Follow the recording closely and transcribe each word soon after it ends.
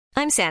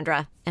I'm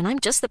Sandra, and I'm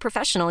just the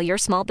professional your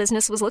small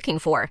business was looking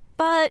for.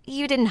 But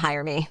you didn't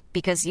hire me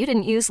because you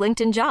didn't use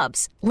LinkedIn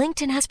Jobs.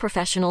 LinkedIn has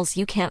professionals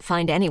you can't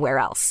find anywhere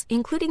else,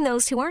 including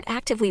those who aren't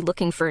actively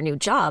looking for a new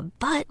job,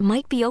 but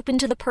might be open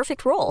to the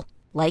perfect role,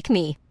 like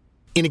me.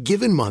 In a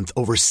given month,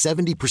 over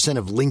 70%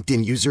 of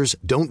LinkedIn users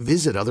don't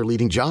visit other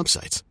leading job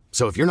sites.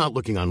 So if you're not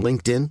looking on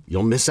LinkedIn,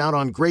 you'll miss out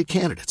on great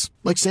candidates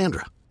like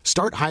Sandra.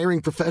 Start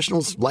hiring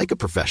professionals like a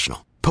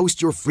professional.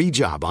 Post your free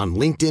job on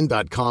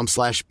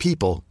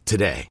linkedin.com/people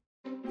today.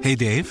 Hey,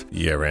 Dave.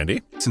 Yeah,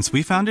 Randy. Since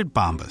we founded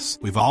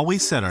Bombas, we've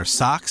always said our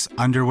socks,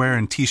 underwear,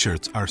 and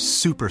T-shirts are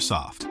super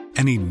soft.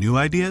 Any new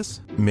ideas?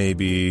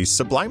 Maybe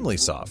sublimely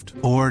soft.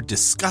 Or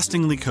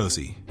disgustingly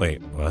cozy.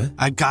 Wait, what?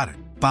 I got it.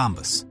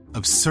 Bombas.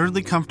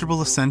 Absurdly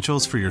comfortable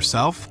essentials for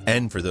yourself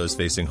and for those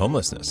facing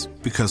homelessness.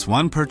 Because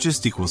one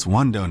purchased equals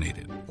one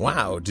donated.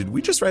 Wow, did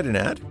we just write an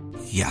ad?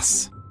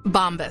 Yes.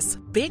 Bombas.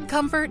 Big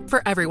comfort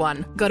for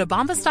everyone. Go to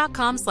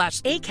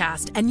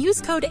bombas.com/ACAST and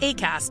use code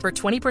ACAST for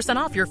 20%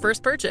 off your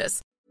first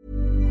purchase.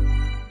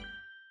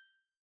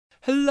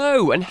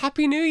 Hello and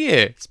Happy New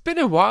Year. It's been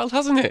a while,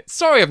 hasn't it?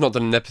 Sorry I've not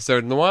done an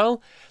episode in a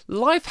while.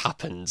 Life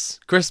happens.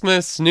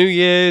 Christmas, New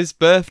Year's,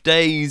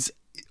 birthdays,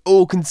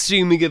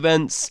 all-consuming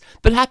events.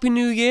 But Happy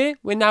New Year.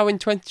 We're now in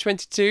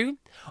 2022.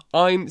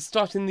 I'm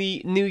starting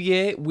the new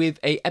year with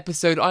an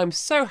episode I'm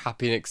so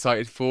happy and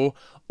excited for,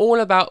 all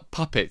about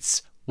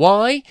puppets.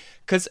 Why?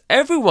 Because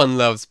everyone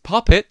loves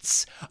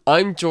puppets.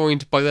 I'm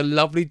joined by the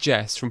lovely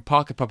Jess from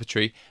Parker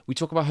Puppetry. We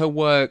talk about her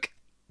work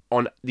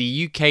on the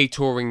UK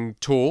touring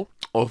tour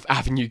of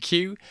Avenue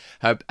Q,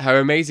 her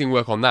amazing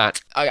work on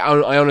that. I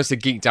honestly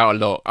geeked out a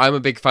lot. I'm a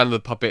big fan of the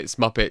puppets,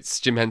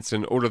 Muppets, Jim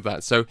Henson, all of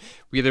that. So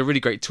we had a really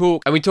great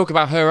talk, and we talk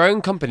about her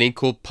own company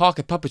called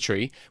Parker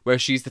Puppetry, where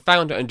she's the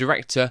founder and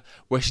director,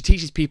 where she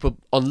teaches people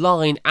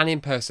online and in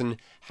person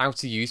how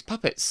to use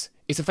puppets.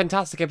 It's a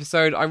fantastic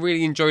episode. I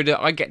really enjoyed it.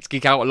 I get to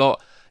geek out a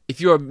lot. If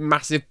you're a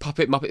massive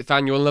Muppet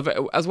fan, you'll love it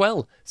as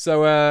well.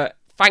 So,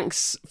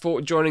 thanks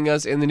for joining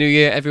us in the new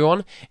year,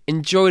 everyone.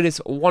 Enjoy this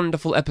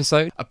wonderful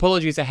episode.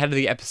 Apologies ahead of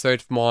the episode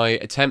for my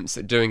attempts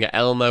at doing an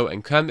Elmo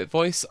and Kermit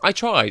voice. I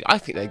tried. I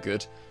think they're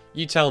good.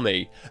 You tell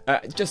me.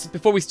 Just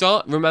before we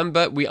start,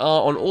 remember we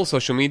are on all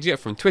social media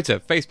from Twitter,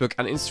 Facebook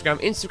and Instagram.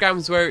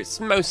 Instagram's where it's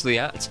mostly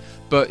at.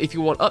 But if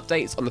you want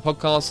updates on the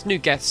podcast, new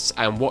guests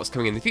and what's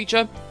coming in the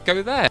future,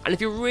 go there. And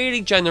if you're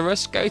really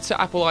generous, go to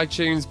Apple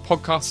iTunes,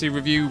 Podcasty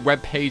Review,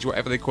 webpage,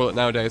 whatever they call it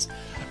nowadays,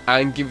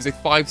 and give us a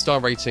 5-star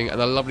rating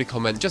and a lovely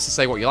comment just to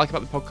say what you like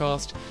about the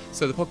podcast,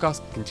 so the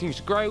podcast can continue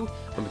to grow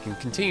and we can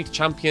continue to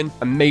champion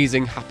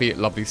amazing, happy,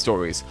 lovely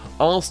stories.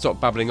 I'll stop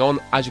babbling on.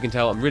 As you can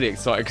tell, I'm really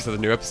excited because there's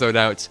a new episode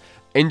out.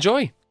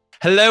 Enjoy.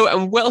 Hello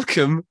and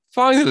welcome,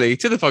 finally,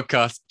 to the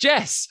podcast.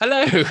 Jess,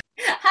 hello.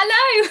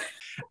 Hello.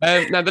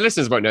 Now, the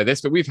listeners won't know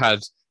this, but we've had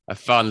a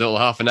fun little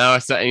half an hour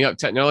setting up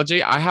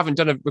technology. I haven't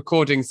done a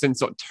recording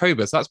since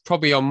October, so that's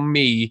probably on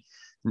me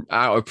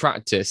out of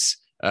practice.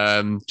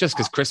 Just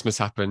because Christmas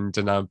happened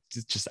and I'm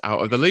just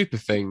out of the loop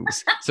of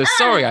things. So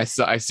sorry, I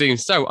seem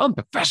so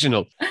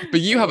unprofessional.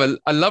 But you have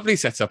a lovely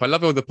setup. I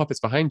love all the puppets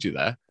behind you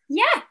there.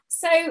 Yeah,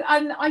 so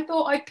I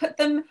thought I'd put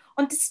them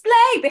on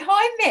display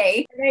behind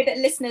me. I know that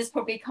listeners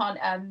probably can't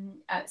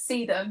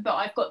see them, but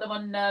I've got them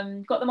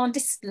on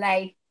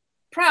display.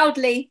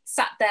 Proudly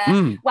sat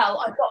there.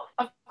 Well,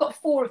 I've got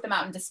 4 of them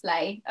out on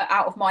display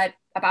out of my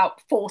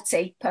about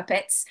 40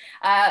 puppets.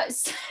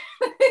 So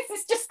this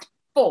is just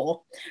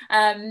 4.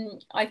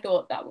 I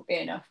thought that would be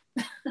enough.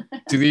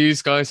 Do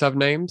these guys have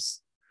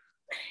names?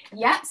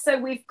 Yeah, so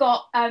we've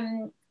got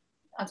I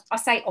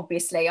say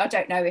obviously, I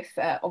don't know if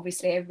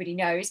obviously everybody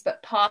knows,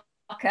 but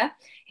Parker,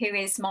 who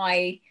is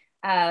my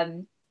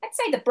let's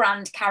say the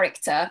brand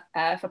character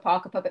for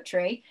Parker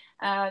Puppetry.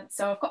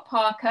 So I've got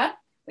Parker,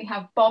 we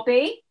have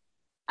Bobby,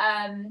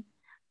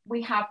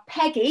 we have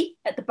Peggy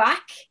at the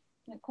back.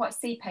 I can't quite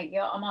see Peggy.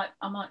 I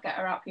might get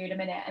her out for you in a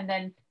minute. And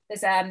then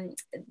there's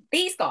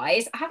these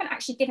guys. I haven't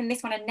actually given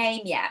this one a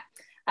name yet,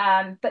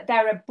 but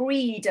they're a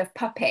breed of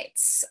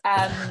puppets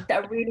that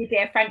a really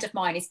dear friend of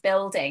mine is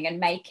building and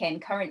making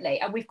currently,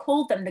 and we've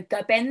called them the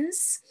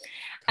Gubbins.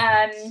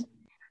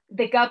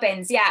 The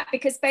Gubbins, yeah,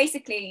 because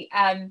basically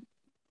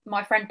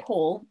my friend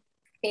Paul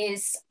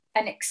is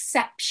an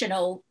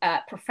exceptional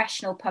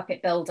professional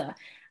puppet builder.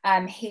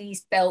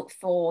 He's built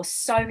for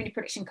so many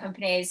production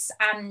companies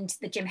and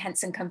the Jim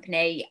Henson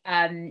Company.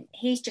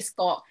 He's just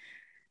got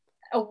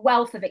a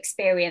wealth of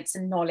experience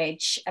and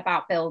knowledge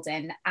about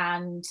building,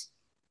 and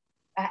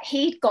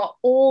he'd got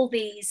all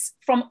these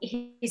from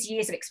his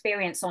years of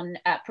experience on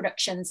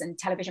productions and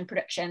television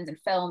productions and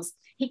films.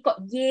 He'd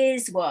got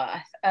years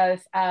worth of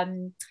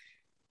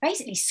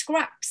basically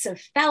scraps of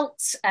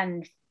felt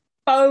and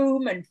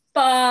foam and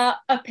fur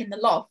up in the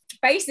loft,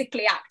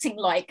 basically acting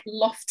like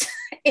loft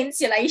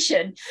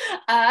insulation.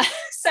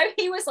 So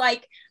he was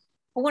like,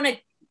 I want to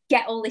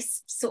get all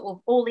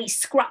these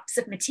scraps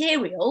of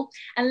material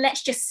and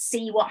let's just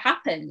see what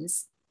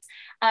happens.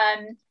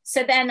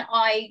 So then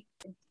I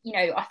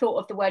I thought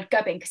of the word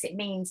gubbin because it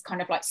means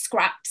kind of like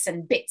scraps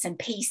and bits and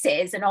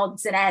pieces and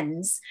odds and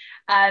ends.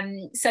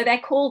 So they're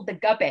called the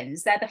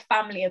gubbins. They're the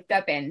family of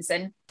gubbins,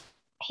 and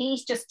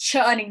he's just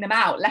churning them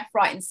out left,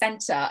 right, and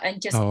centre,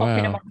 and just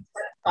popping them on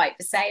the website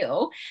for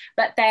sale.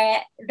 But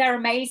they're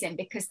amazing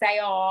because they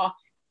are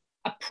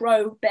a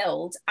pro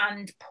build.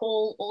 And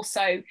Paul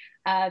also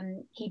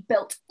he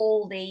built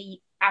all the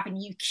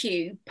Avenue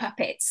Q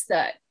puppets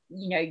that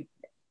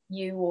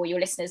you or your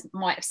listeners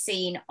might have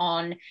seen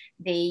on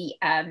the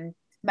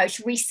most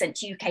recent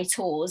UK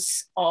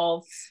tours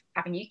of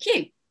Avenue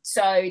Q.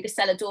 So the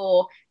Cellar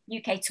Door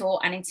UK tour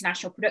and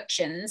international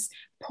productions,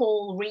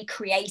 Paul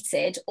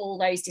recreated all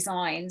those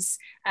designs,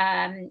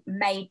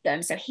 made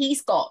them. So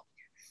he's got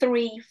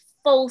 3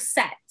 full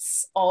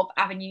sets of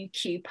Avenue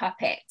Q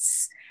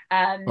puppets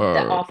that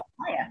are for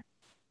hire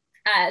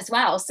as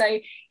well. So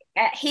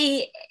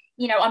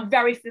I'm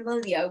very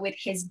familiar with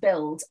his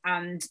build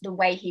and the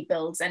way he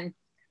builds, and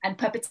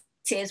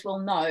puppeteers will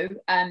know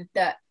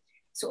that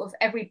sort of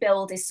every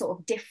build is sort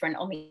of different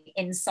on the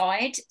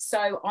inside.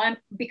 So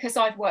because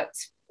I've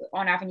worked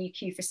on Avenue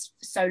Q for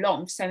so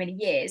long, for so many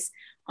years,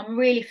 I'm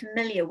really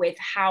familiar with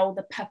how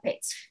the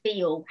puppets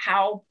feel,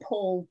 how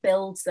Paul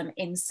builds them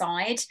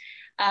inside.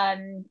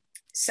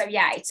 So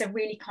yeah, it's a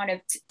really kind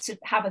of, to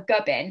have a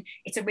gubbin,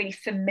 it's a really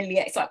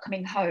familiar, it's like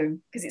coming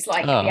home, because it's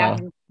like the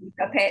Avenue Q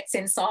puppets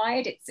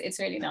inside. It's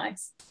really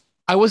nice.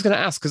 I was going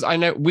to ask, because I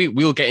know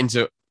we'll get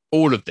into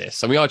all of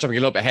this, and we are jumping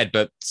a little bit ahead,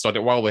 but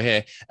starting while we're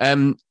here.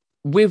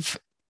 With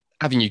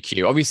Avenue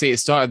Q, obviously it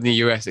started in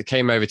the US, it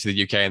came over to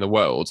the UK and the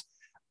world.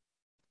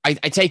 I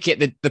take it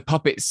that the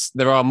puppets,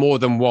 there's more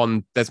than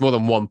one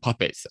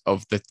puppet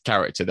of the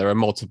character. There are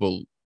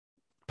multiple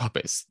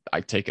puppets,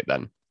 I take it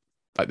then.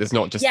 Like there's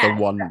not just the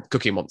one not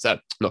Cookie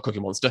Monster.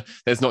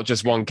 There's not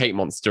just one Cake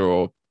Monster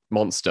or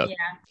monster.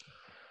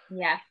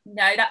 Yeah.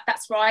 No,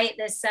 that's right.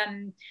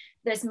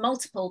 There's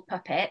multiple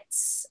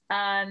puppets.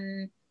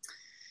 I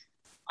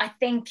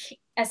think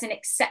as an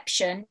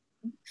exception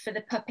for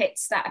the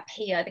puppets that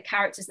appear, the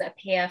characters that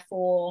appear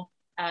for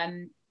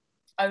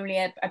only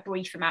a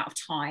brief amount of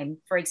time.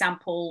 For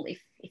example,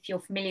 if you're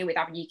familiar with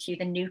Avenue Q,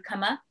 the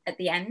newcomer at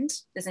the end,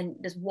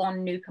 there's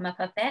one newcomer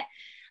puppet.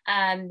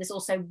 There's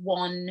also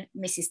one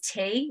Mrs.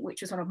 T,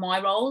 which was one of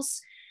my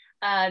roles.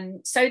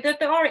 So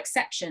there are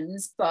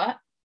exceptions, but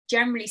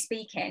generally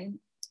speaking,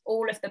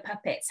 all of the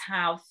puppets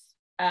have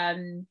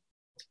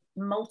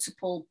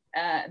multiple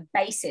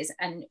bases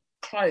and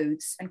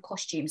clothes and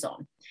costumes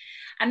on.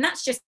 And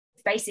that's just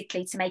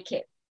basically to make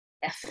it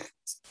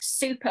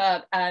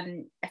super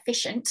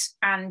efficient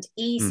and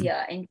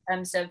easier in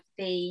terms of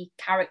the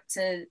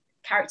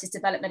character's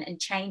development and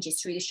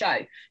changes through the show.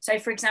 So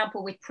for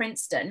example, with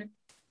Princeton,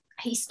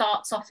 he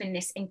starts off in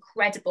this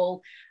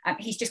incredible,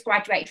 he's just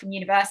graduated from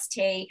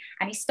university,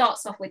 and he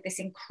starts off with this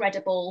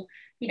incredible,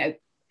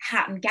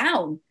 hat and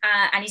gown,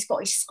 and he's got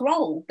his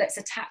scroll that's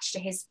attached to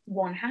his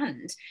one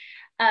hand,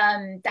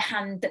 the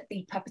hand that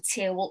the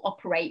puppeteer will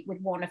operate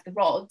with one of the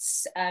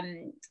rods.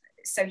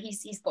 So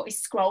he's got his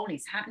scroll,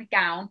 his hat and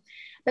gown,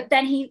 but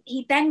then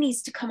he then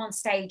needs to come on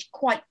stage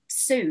quite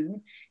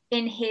soon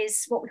in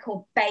his what we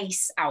call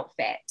base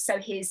outfit. So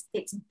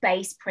it's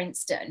base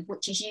Princeton,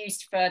 which is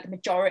used for the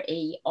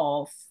majority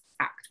of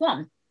Act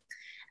 1.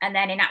 And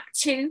then in Act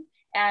 2,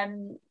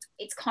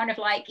 it's kind of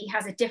like he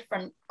has a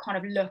different kind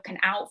of look and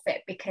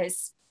outfit,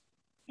 because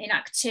in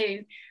Act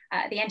 2,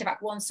 at the end of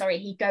Act 1,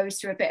 he goes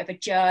through a bit of a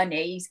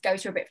journey, he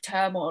goes through a bit of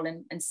turmoil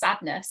and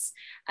sadness,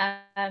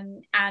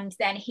 and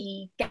then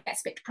he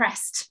gets a bit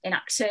depressed in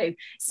Act 2.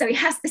 So he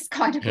has this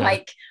kind of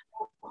like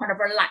kind of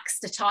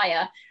relaxed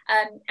attire,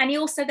 and he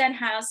also then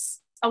has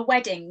a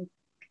wedding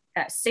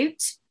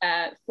suit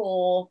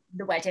for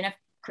the wedding of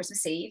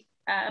Christmas Eve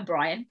and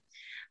Brian.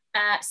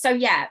 So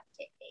yeah,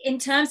 in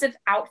terms of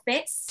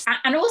outfits,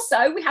 and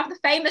also we have the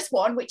famous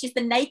one, which is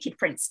the naked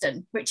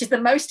Princeton, which is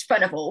the most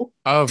fun of all.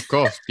 Oh, of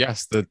course,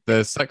 yes,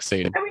 the sex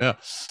scene.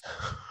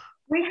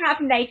 We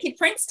have naked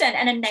Princeton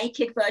and a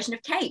naked version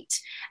of Kate,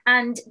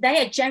 and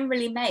they are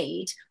generally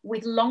made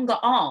with longer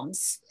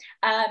arms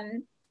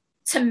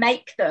to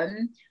make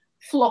them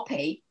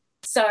floppy.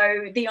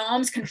 So the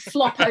arms can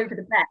flop over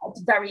the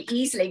bed very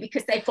easily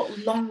because they've got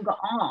longer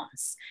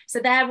arms. So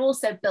they're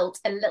also built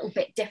a little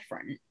bit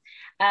different.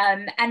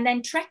 And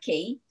then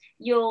Trekkie,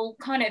 you'll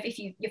kind of, if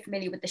you're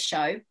familiar with the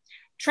show,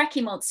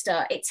 Trekkie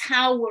Monster, it's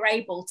how we're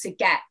able to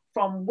get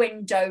from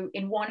window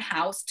in one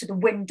house to the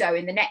window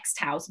in the next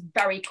house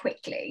very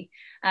quickly.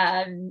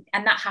 And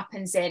that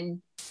happens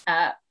in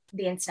The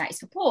Internet is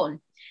for Porn,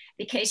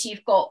 because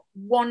you've got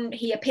one,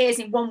 he appears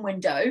in one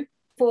window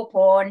for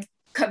porn,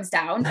 comes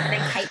down, and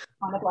then Kate's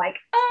kind of like,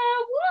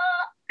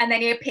 what? And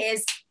then he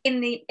appears in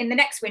the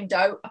next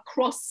window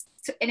across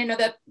in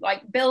another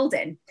like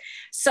building.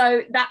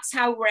 So that's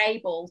how we're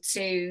able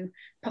to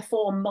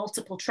perform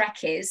multiple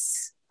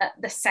Trekkies at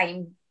the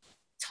same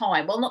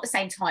time. Well, not the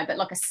same time, but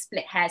like a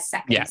split hair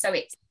second. Yeah. So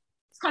it's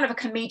kind of a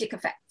comedic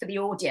effect for the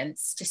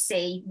audience to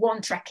see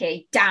one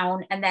Trekkie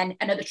down and then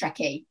another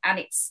Trekkie,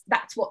 and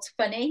that's what's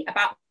funny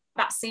about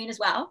that soon as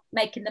well,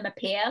 making them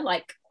appear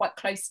like quite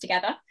close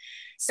together.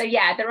 So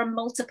yeah, there are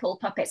multiple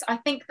puppets. I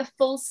think the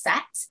full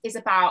set is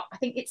about, I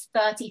think it's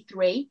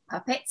 33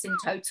 puppets in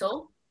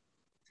total.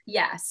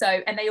 Yeah, so,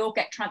 and they all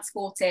get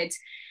transported.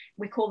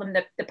 We call them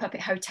the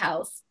puppet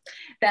hotels.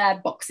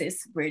 They're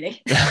boxes,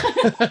 really.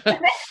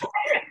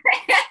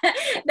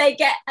 They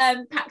get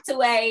packed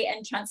away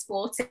and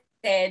transported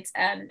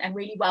and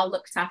really well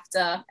looked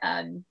after.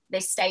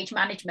 This stage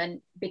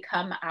management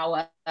become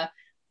our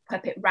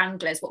puppet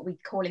wranglers, what we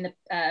call in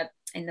the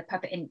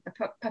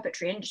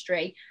puppetry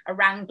industry. A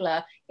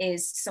wrangler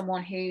is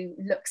someone who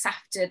looks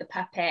after the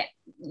puppet,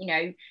 you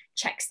know,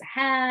 checks the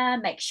hair,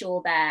 makes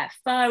sure their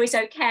fur is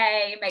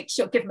okay,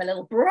 give them a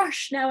little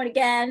brush now and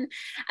again.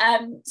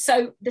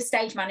 So the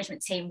stage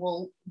management team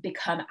will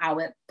become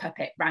our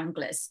puppet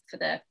wranglers for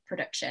the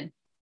production.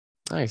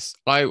 Nice.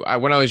 I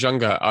when I was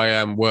younger,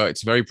 I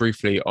worked very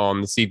briefly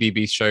on the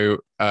CBeebies show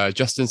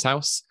Justin's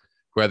House,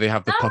 where they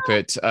have the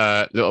puppet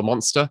Little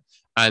Monster.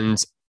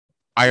 And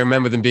I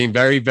remember them being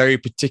very, very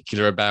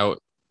particular about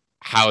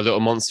how Little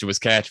Monster was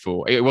cared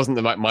for. It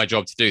wasn't my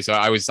job to do. So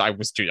I would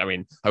have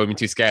been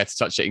too scared to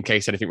touch it in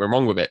case anything went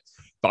wrong with it.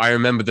 But I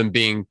remember them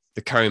being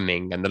the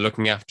combing and the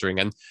looking aftering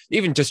and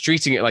even just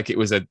treating it like it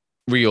was a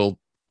real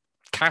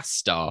cast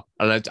star.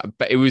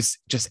 But it was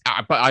just,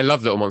 but I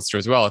love Little Monster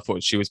as well. I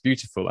thought she was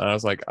beautiful. And I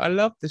was like, I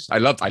love this. I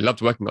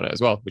loved working on it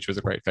as well, which was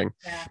a great thing.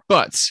 Yeah.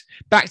 But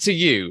back to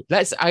you.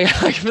 Let's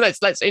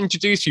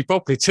introduce you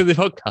properly to the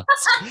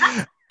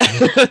podcast.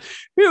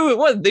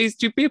 Who are these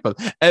two people?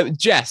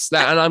 Jess,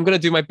 and I'm going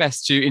to do my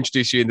best to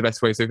introduce you in the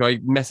best way. So if I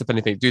mess up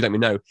anything, do let me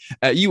know.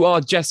 You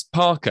are Jess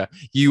Parker.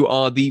 You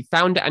are the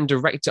founder and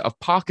director of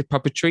Parker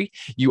Puppetry.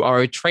 You are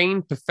a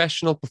trained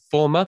professional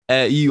performer.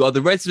 You are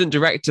the resident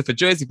director for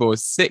Jersey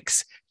Boys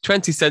 6,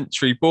 20th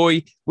Century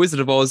Boy,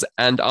 Wizard of Oz,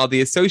 and are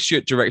the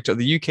associate director of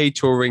the UK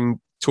touring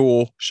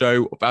tour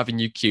show of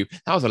Avenue Q.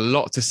 That was a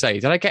lot to say.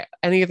 Did I get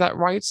any of that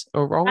right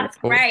or wrong? That's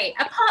great.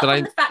 Apart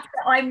from the fact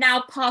that I'm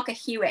now Parker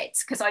Hewitt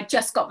because I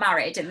just got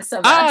married in the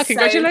summer.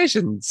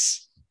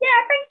 Congratulations. Yeah,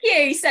 thank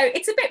you. So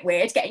it's a bit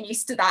weird getting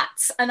used to that.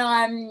 And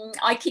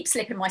I keep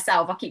slipping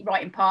myself. I keep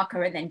writing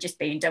Parker and then just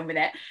being done with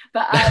it.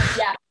 But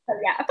yeah. So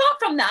yeah, apart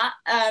from that,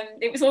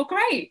 it was all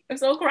great. It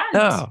was all grand.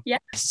 Oh. Yeah.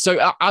 So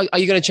are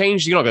you going to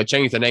change? You're not going to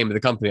change the name of the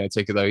company, I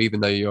take it, though,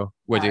 even though you're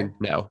wedding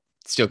now.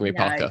 It's still going to be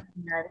Parker.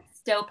 No.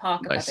 Still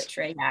Parker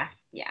Puppetry,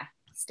 yeah.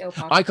 Still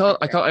Parker.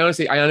 I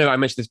honestly, I know I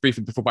mentioned this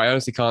briefly before, but I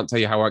honestly can't tell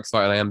you how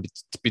excited I am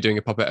to be doing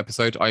a puppet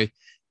episode. I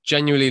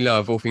genuinely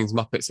love all things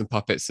Muppets and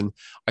puppets, and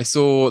I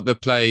saw the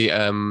play,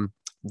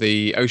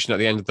 The Ocean at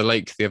the End of the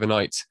Lake the other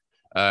night,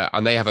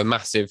 and they have a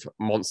massive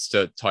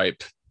monster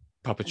type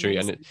puppetry,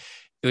 and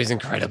it was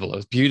incredible. It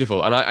was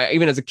beautiful, and I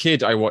even as a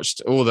kid, I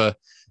watched all the.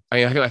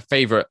 I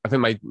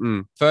think my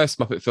first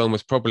Muppet film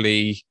was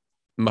probably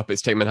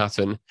Muppets Take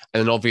Manhattan, and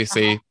then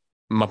obviously.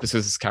 Muppets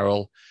Christmas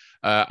Carol,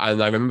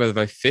 and I remember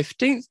my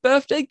 15th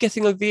birthday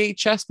getting a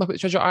VHS Muppet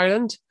Treasure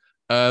Island,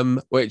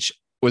 which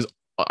was,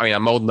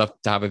 I'm old enough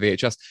to have a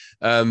VHS,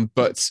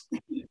 but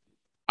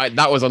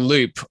that was on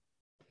loop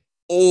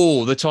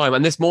all the time.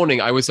 And this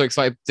morning I was so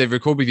excited to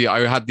record with you.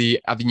 I had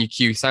the Avenue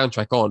Q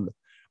soundtrack on,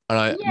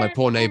 and my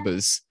poor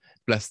neighbours,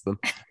 bless them,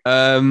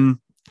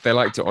 if they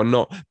liked it or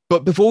not.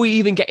 But before we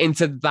even get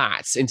into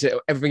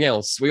everything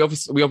else, we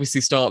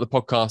obviously start the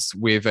podcast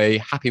with a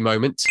happy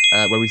moment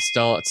where we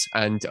start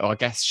and our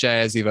guest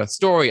shares either a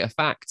story, a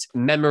fact,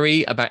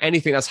 memory about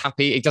anything that's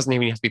happy. It doesn't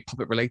even have to be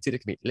puppet related.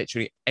 It can be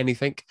literally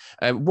anything.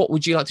 What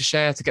would you like to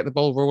share to get the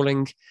ball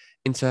rolling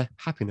into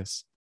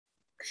happiness?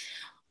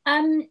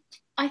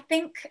 I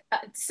think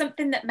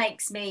something that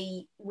makes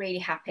me really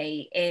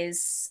happy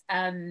is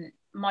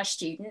my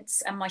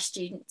students and my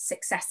student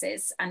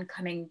successes and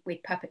coming with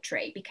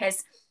puppetry,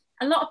 because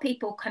a lot of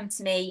people come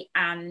to me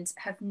and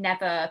have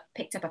never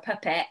picked up a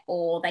puppet,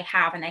 or they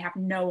have and they have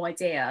no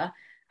idea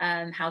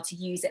how to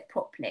use it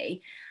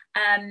properly.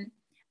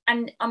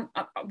 And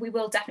we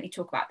will definitely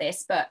talk about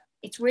this, but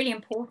it's really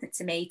important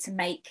to me to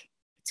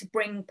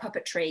bring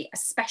puppetry,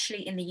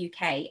 especially in the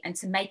UK, and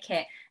to make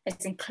it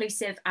as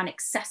inclusive and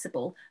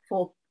accessible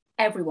for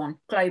everyone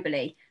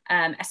globally,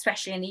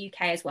 especially in the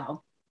UK as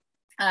well.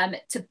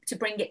 To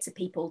bring it to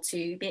people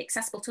to be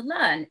accessible to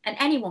learn, and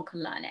anyone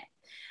can learn it.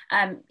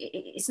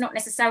 It's not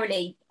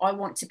necessarily, I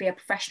want to be a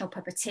professional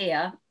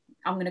puppeteer,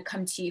 I'm going to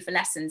come to you for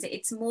lessons.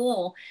 It's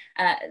more,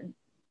 an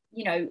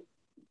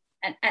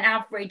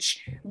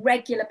average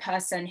regular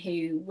person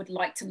who would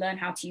like to learn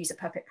how to use a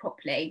puppet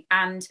properly.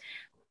 And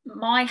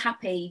my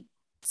happy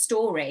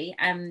story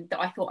that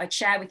I thought I'd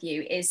share with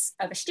you is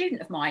of a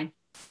student of mine.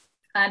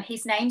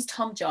 His name's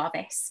Tom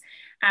Jarvis,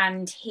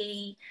 and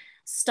he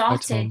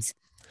started...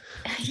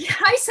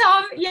 Hi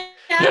Tom. Yeah,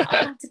 I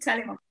have to tell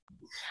him.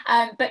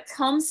 But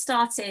Tom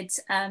started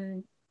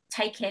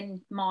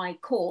taking my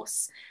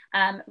course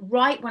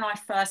right when I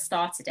first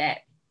started it,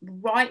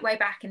 right way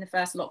back in the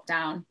first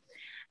lockdown,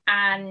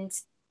 and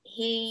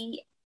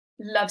he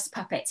loves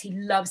puppets. He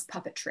loves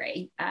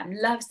puppetry,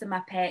 loves the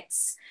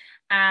Muppets,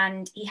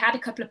 and he had a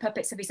couple of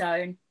puppets of his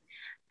own.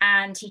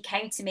 and he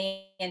came to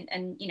me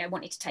and you know,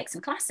 wanted to take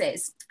some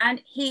classes.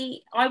 And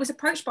I was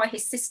approached by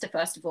his sister,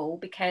 first of all,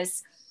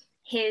 because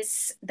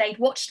they'd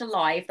watched a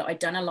live that I'd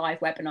done, a live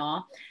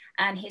webinar,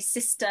 and his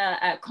sister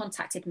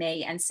contacted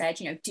me and said,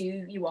 you know,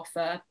 do you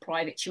offer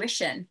private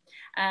tuition?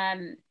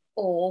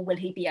 Or will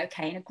he be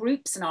okay in a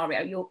group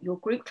scenario, your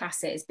group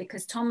classes,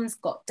 because Tom's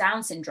got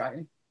Down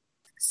syndrome.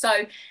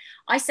 So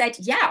I said,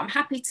 yeah, I'm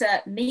happy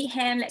to meet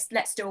him.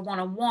 Let's do a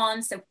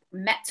one-on-one. So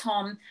met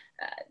Tom,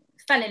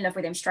 fell in love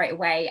with him straight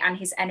away, and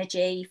his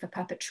energy for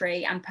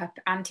puppetry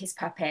and his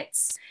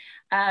puppets.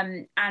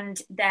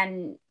 And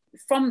then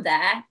from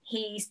there,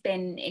 he's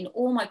been in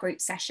all my group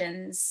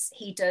sessions.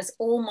 He does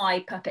all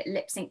my puppet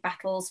lip sync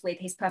battles with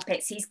his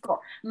puppets. He's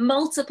got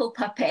multiple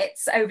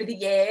puppets over the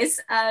years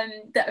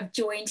that have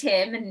joined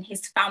him and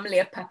his family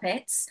of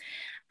puppets.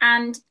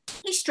 And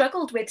he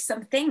struggled with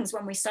some things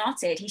when we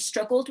started. He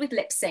struggled with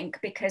lip sync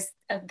because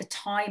of the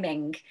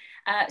timing.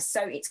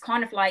 So it's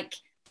kind of like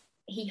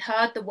he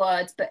heard the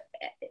words, but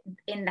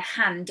in the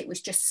hand, it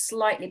was just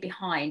slightly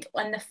behind,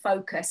 and the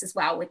focus as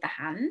well with the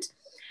hand.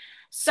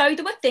 So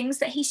there were things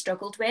that he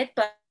struggled with,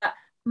 but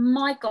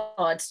my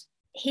God,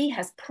 he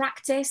has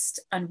practiced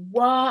and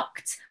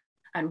worked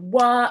and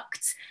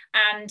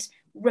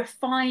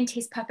refined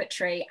his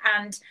puppetry.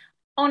 And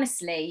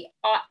honestly,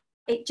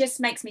 it just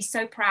makes me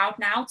so proud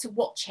now to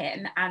watch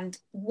him and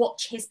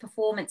watch his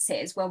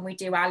performances when we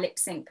do our lip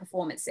sync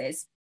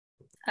performances.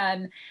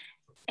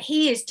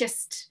 He's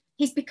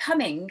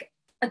becoming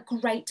a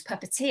great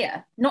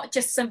puppeteer, not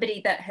just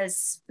somebody that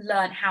has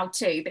learned how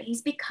to, but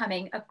he's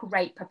becoming a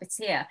great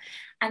puppeteer.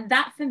 And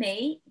that for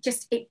me,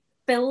 it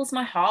fills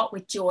my heart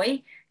with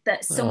joy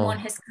that someone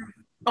has come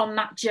on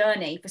that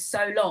journey for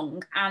so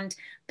long and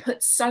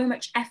put so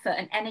much effort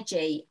and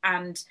energy.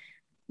 And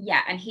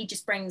he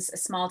just brings a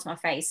smile to my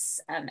face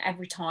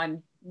every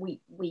time we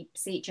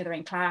see each other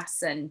in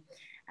class, and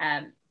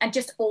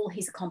just all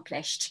he's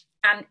accomplished.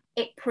 And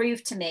it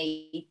proved to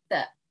me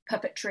that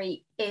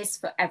puppetry is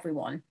for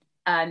everyone.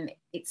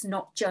 It's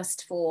not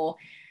just for,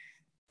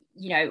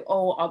 you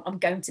know, I'm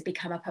going to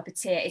become a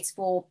puppeteer. It's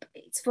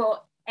for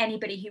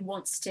anybody who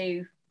wants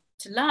to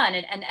learn.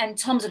 And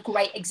Tom's a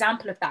great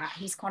example of that.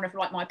 He's kind of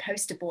like my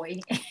poster boy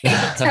in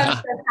terms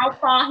of how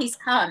far he's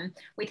come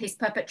with his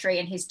puppetry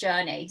and his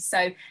journey.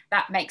 So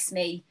that makes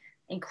me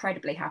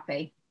incredibly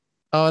happy.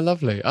 Oh,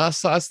 lovely.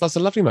 That's a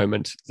lovely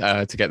moment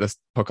to get this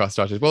podcast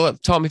started. Well,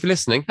 Tom, if you're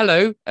listening,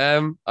 hello.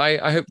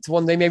 I hope to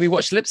one day maybe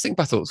watch lip sync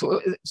battles.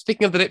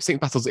 Speaking of the lip sync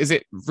battles, is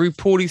it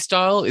RuPaul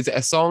style? Is it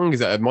a song?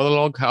 Is it a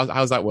monologue?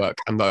 How's that work?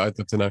 I'd love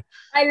to know.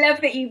 I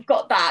love that you've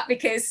got that,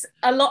 because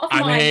a lot of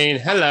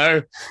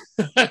hello.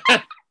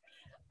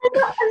 A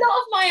lot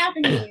of my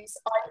avenues,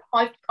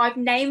 I've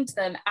named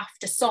them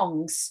after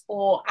songs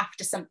or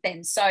after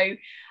something. So,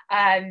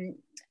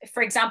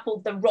 for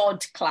example, the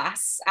Rod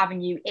class,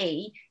 Avenue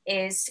E,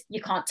 is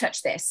You Can't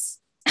Touch This.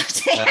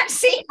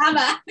 MC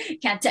Hammer,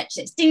 can't touch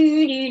this.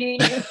 I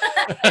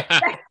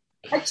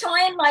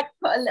try and like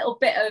put a little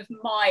bit of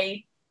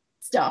my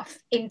stuff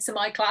into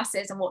my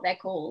classes and what they're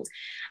called.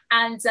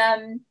 And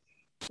the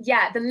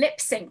lip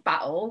sync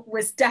battle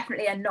was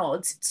definitely a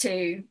nod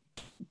to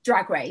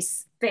Drag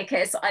Race,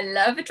 because I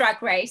love a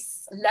drag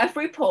race, love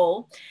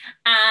RuPaul,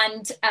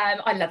 and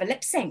I love a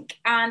lip sync.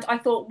 And I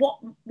thought,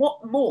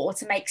 what more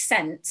to make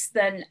sense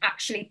than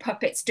actually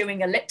puppets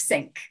doing a lip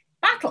sync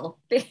battle?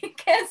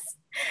 Because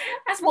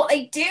that's what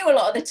they do a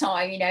lot of the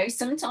time. You know,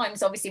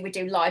 sometimes obviously we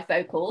do live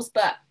vocals,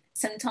 but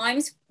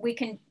sometimes we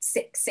can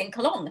sync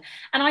along.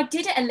 And I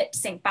did a lip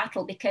sync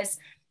battle because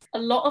a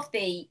lot of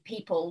the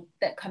people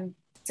that come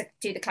to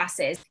do the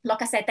classes,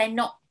 like I said, they're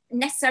not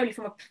necessarily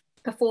from a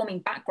performing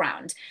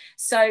background,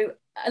 so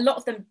a lot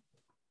of them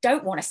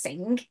don't want to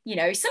sing. You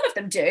know, some of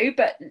them do,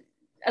 but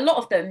a lot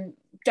of them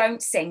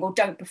don't sing or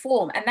don't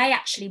perform, and they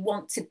actually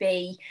want to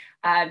be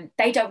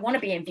they don't want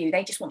to be in view,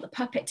 they just want the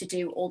puppet to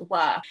do all the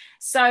work.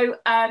 So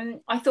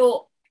I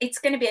thought it's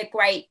going to be a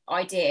great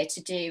idea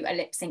to do a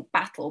lip sync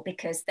battle,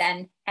 because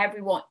then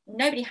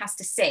nobody has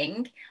to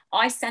sing.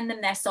 I send them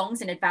their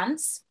songs in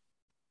advance.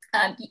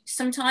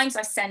 Sometimes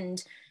I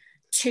send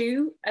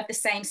 2 of the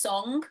same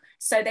song,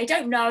 so they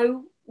don't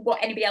know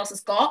what anybody else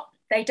has got.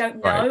 They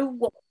don't know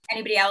what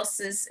anybody else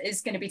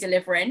is going to be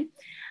delivering.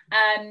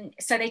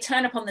 So they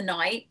turn up on the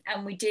night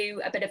and we do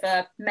a bit of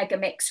a mega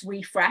mix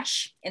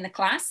refresh in the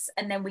class,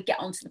 and then we get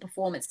onto the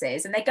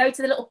performances, and they go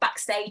to the little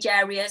backstage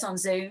areas on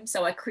Zoom.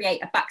 So I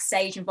create a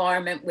backstage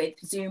environment with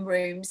Zoom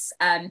rooms.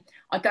 I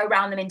go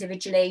around them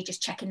individually,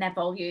 just checking their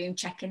volume,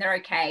 checking they're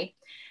okay.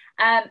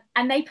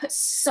 And they put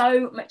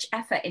so much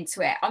effort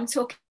into it. I'm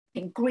talking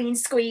green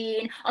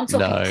screen, I'm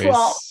talking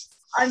props,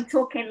 I'm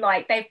talking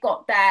like they've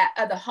got their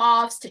other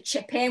halves to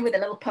chip in with a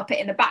little puppet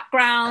in the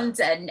background,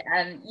 and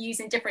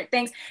using different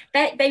things.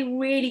 They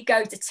really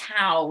go to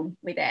town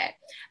with it.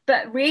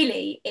 But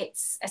really,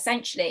 it's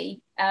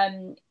essentially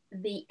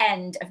the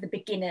end of the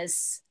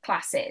beginners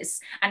classes,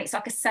 and it's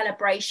like a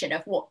celebration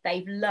of what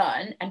they've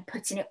learned and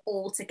putting it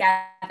all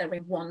together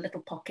in one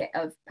little pocket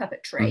of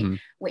puppetry,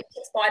 which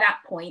by that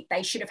point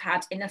they should have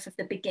had enough of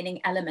the beginning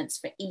elements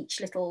for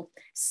each little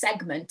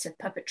segment of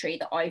puppetry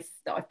that I've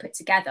put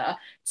together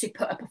to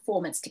put a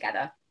performance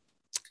together,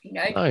 you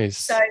know. Nice.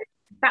 So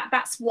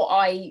that's what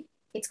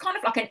it's kind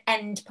of like an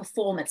end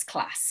performance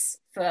class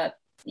for,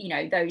 you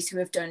know, those who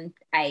have done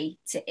A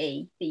to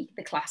E, the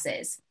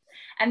classes.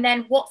 And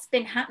then what's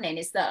been happening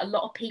is that a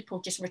lot of people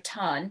just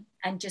return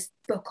and just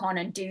book on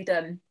and do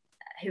them,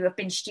 who have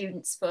been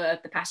students for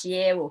the past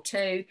year or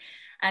two,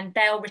 and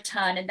they'll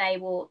return and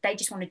they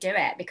just want to do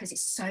it because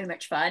it's so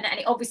much fun. And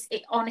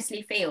it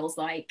honestly feels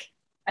like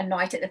a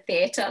night at the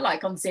theatre,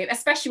 like on Zoom,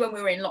 especially when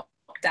we were in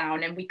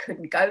lockdown and we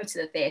couldn't go to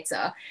the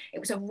theatre. It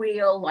was a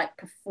real like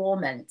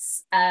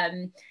performance.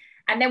 And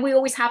then we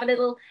always have a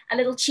little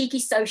cheeky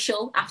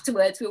social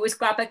afterwards. We always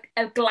grab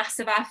a glass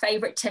of our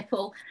favourite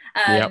tipple,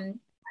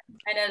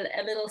 and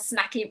a little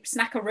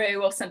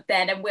snackaroo or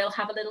something, and we'll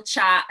have a little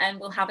chat and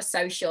we'll have a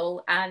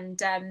social,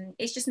 and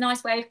it's just a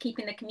nice way of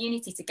keeping the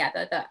community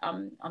together that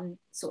I'm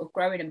sort of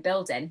growing and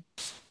building.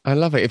 I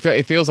love it.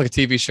 It feels like a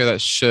TV show that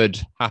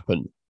should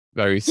happen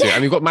very soon. Yeah.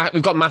 And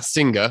we've got Masked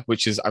Singer,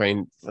 which is, I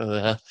mean,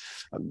 it's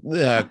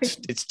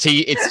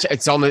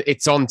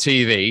on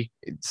TV.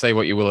 Say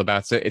what you will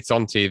about it, it's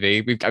on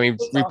TV.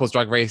 RuPaul's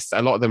Drag Race,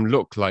 a lot of them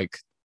look like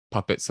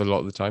puppets a lot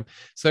of the time.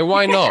 So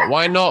why not?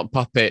 Why not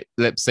puppet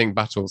lip sync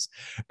battles?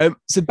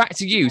 So back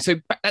to you. So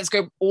let's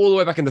go all the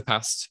way back in the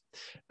past.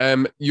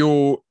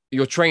 Your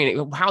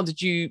training. How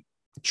did you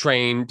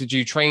train? Did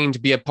you train to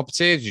be a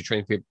puppeteer? Did you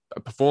train to be a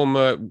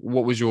performer?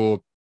 What was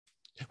your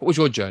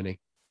journey?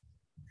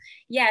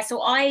 Yeah,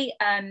 so I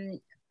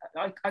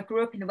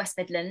grew up in the West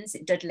Midlands,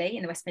 at Dudley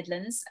in the West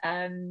Midlands,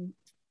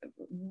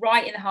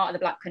 right in the heart of the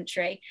Black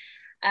Country.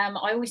 I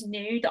always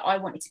knew that I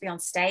wanted to be on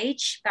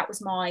stage. That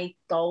was my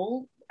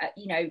goal.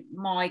 You know,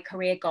 my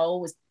career goal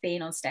was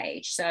being on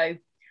stage. So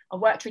I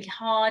worked really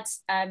hard.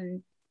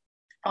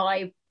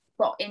 I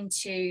got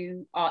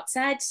into arts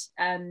ed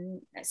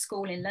at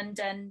school in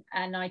London,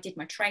 and I did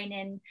my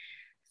training.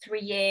 3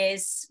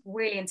 years,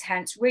 really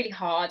intense, really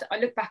hard. I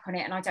look back on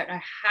it and I don't know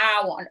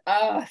how on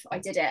earth I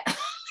did it.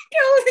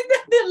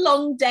 The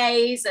long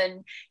days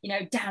and, you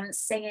know, dance,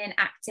 singing,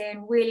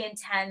 acting, really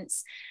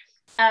intense.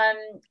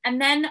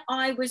 And then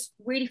I was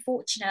really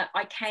fortunate.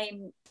 I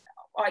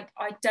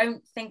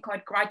don't think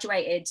I'd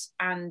graduated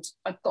and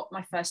I got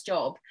my first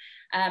job.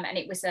 And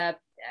it was a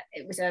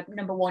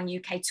 #1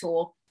 UK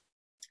tour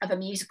of a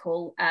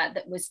musical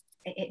that was,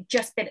 it had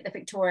just been at the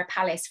Victoria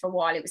Palace for a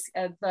while. It was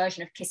a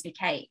version of Kiss Me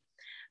Kate.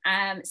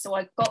 So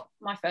I got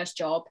my first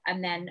job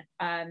and then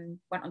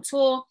went on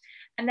tour.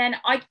 And then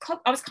I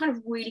was kind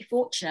of really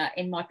fortunate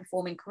in my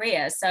performing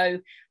career. So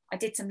I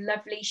did some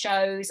lovely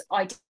shows.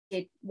 I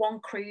did one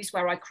cruise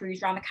where I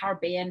cruised around the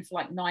Caribbean for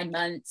like 9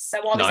 months. So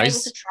I was able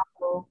to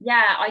travel.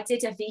 Yeah, I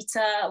did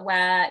Evita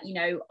where, you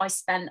know, I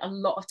spent a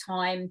lot of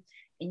time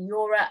in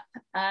Europe,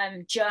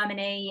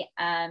 Germany,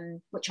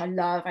 which I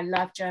love. I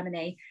love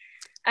Germany.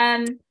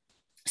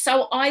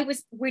 So I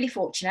was really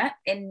fortunate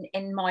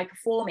in my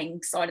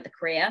performing side of the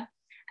career.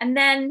 And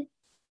then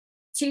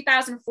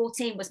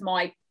 2014 was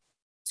my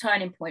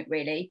turning point,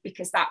 really,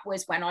 because that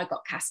was when I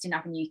got cast in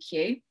Avenue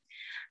Q.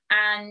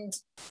 And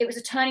it was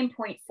a turning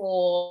point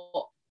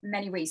for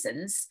many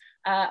reasons.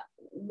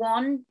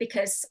 One,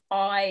 because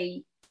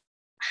I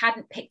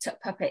hadn't picked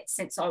up puppets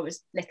since I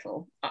was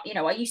little. You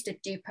know, I used to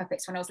do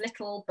puppets when I was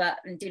little,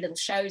 and do little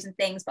shows and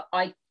things, but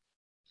I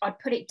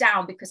put it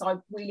down because I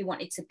really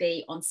wanted to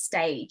be on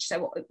stage.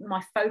 So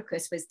my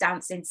focus was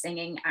dancing,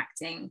 singing,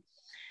 acting.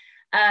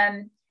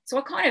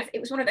 So it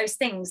was one of those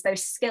things,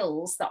 those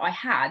skills that I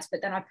had,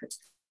 but then I put to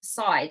the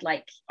side,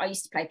 like I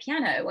used to play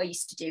piano, I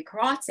used to do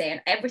karate,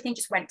 and everything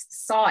just went to the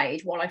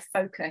side while I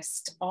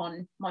focused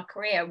on my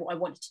career, what I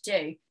wanted to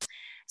do.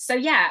 So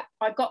yeah,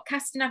 I got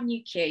cast in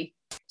Avenue Q.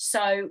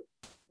 So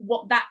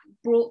what that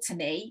brought to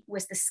me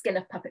was the skill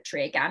of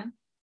puppetry again.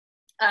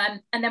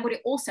 And then what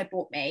it also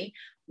brought me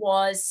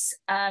was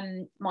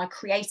my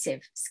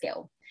creative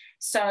skill.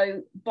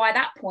 So by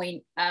that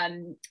point,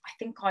 I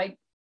think I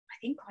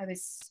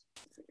was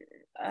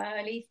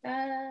early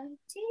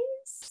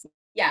 30s.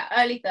 Yeah,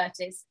 early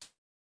 30s.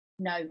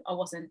 No, I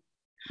wasn't.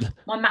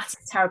 My maths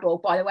is terrible,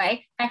 by the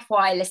way.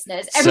 FYI,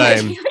 listeners.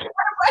 Everybody's trying to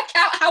work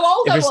out how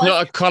old I was. If it's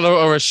not a colour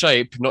or a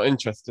shape, not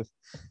interested.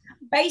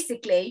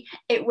 Basically,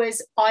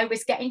 I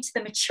was getting to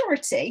the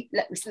maturity,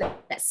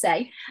 let's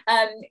say,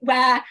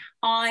 where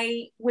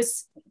I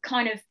was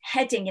kind of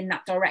heading in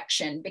that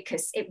direction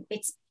because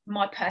it's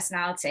my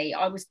personality.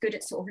 I was good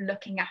at sort of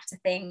looking after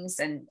things,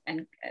 and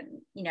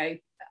you know,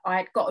 I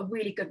had got a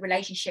really good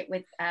relationship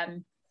with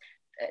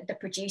the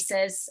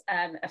producers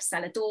of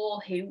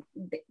Celador, who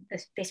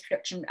this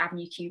production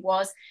Avenue Q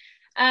was.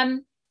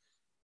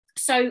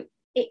 So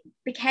it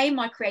became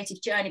my creative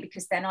journey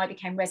because then I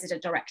became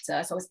resident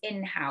director. So I was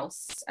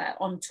in-house,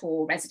 on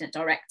tour, resident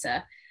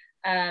director.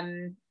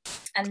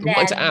 And I then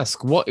wanted to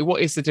ask, what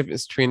is the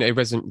difference between a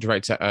resident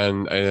director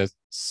and a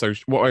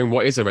social?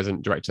 What is a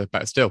resident director?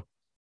 Better still.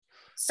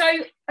 So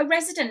a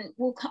resident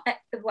will,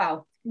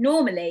 well,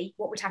 normally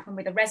what would happen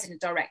with a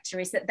resident director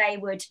is that they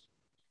would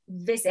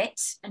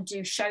visit and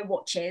do show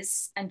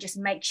watches and just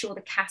make sure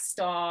the cast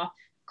are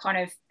kind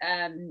of,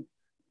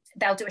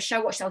 they'll do a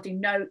show watch, they'll do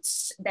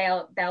notes,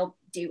 they'll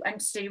do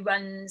understudy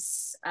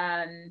runs,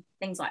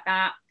 things like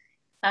that.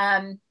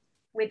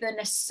 With an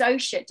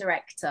associate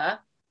director,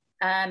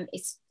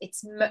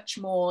 it's much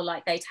more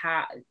like they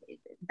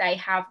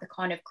have the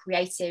kind of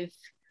creative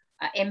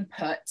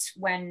input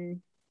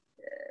when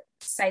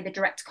say the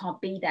director can't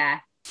be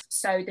there.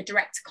 So the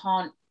director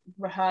can't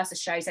rehearse a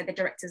show, so the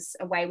director's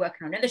away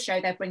working on another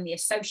show, they'll bring the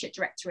associate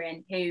director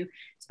in, who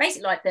is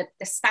basically like the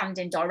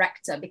stand-in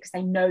director, because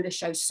they know the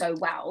show so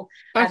well.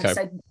 Okay.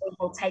 So they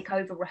will take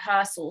over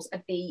rehearsals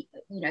of the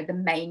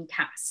main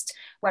cast,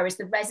 whereas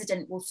the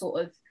resident will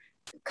sort of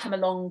come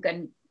along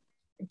and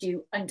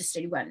do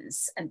understudy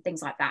runs and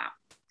things like that,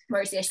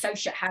 whereas the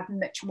associate has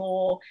much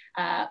more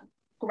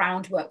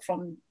groundwork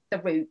from the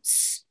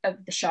roots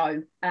of the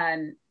show,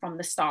 from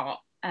the start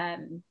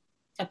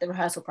of the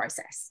rehearsal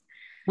process.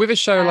 With a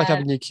show like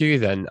Avenue Q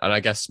then, and I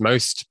guess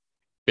most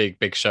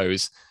big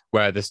shows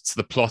where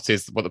the plot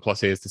is what the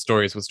plot is, the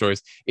story is what the story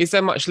is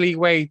there much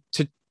leeway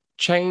to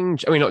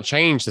change, I mean not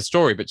change the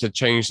story, but to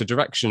change the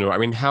direction? Or I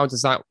mean, how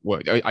does that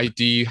work?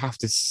 Do you have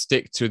to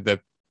stick to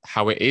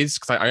how it is?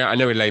 Because I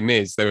know in Les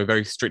Mis they were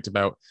very strict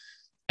about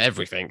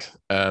everything.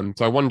 So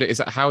I wonder,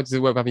 how does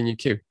it work with Avenue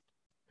Q?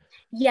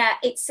 Yeah,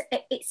 it's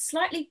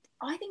slightly,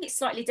 I think it's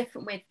slightly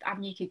different with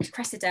Avenue Q.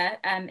 Cressida,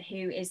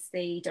 who is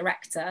the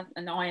director,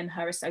 and I am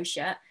her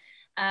associate.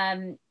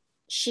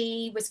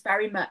 She was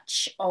very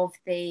much of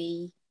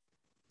the,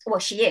 well,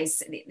 she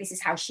is, this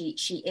is how she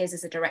is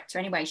as a director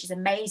anyway. She's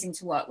amazing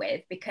to work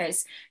with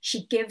because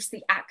she gives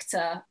the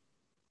actor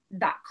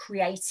that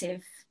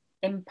creative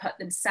input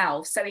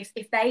themselves. So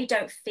if they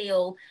don't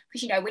feel,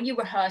 because when you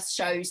rehearse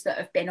shows that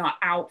have been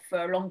out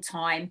for a long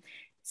time,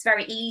 it's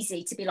very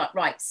easy to be like,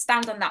 right,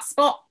 stand on that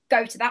spot,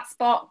 go to that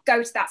spot,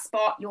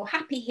 you're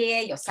happy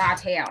here, you're sad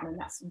here. I mean,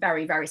 that's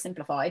very, very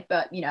simplified,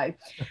 but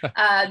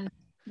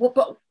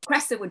what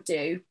Cress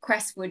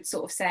would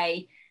sort of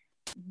say,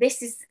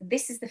 this is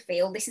the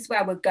feel, this is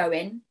where we're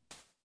going,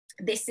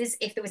 this is,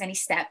 if there was any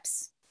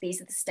steps,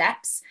 these are the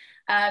steps.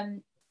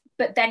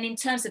 But then in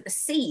terms of the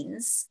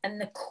scenes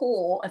and the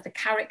core of the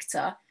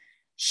character,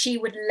 she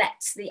would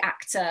let the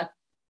actor,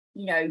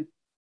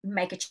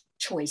 make a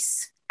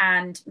choice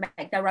and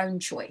make their own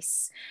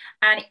choice.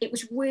 And it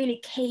was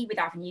really key with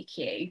Avenue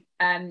Q,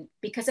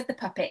 because of the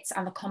puppets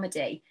and the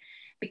comedy,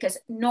 because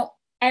not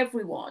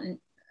everyone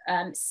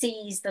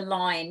sees the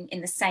line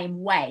in the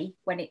same way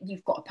when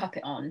you've got a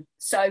puppet on.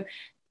 So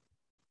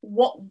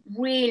what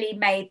really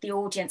made the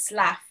audience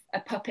laugh, a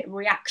puppet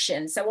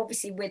reaction. So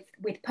obviously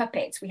with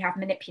puppets, we have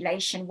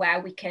manipulation where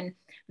we can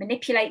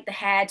manipulate the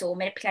head or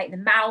manipulate the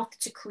mouth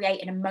to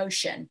create an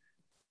emotion.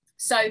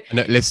 So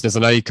listeners, I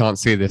know you can't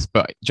see this,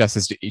 but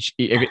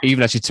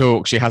even as she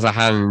talks, she has her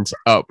hand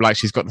up like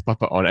she's got the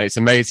puppet on. It's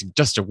amazing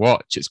just to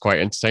watch. It's quite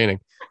entertaining.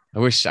 I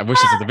wish this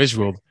was a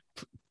visual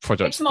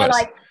product. It's more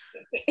like,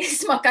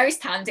 it's my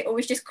ghost hand. It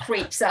always just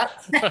creeps up.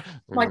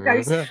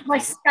 my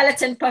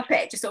skeleton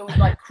puppet just always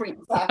like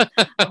creeps up.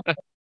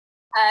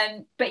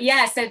 But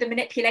yeah, so the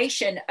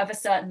manipulation of a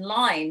certain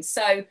line.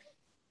 So,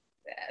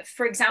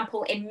 for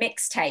example, in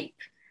Mixtape,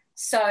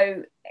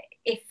 so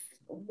if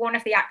one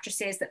of the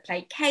actresses that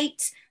played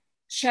Kate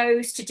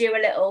chose to do a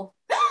little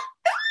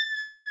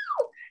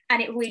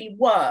and it really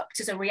worked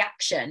as a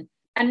reaction,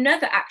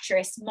 another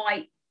actress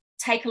might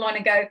take a line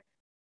and go,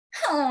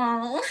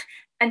 oh,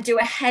 and do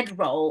a head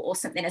roll or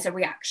something as a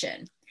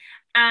reaction.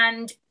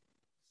 And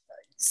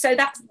so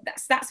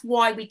that's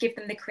why we give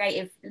them the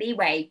creative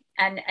leeway,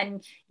 and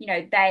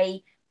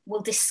they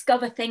will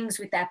discover things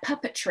with their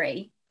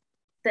puppetry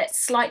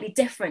that's slightly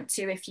different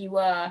to if you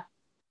were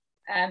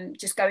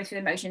just going through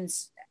the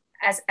motions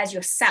as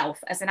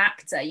yourself as an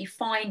actor. You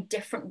find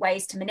different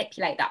ways to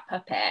manipulate that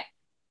puppet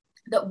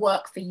that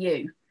work for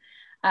you.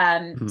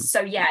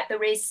 So yeah,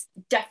 there is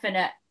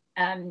definite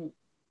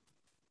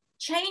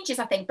changes,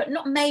 I think, but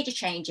not major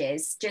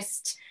changes,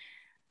 just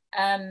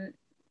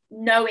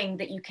knowing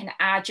that you can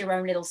add your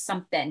own little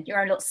something, your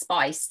own little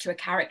spice to a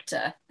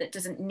character that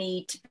doesn't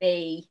need to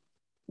be,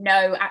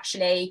 no,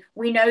 actually,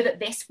 we know that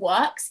this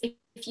works.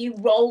 If you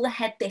roll the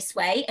head this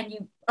way and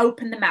you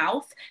open the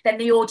mouth, then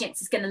the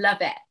audience is going to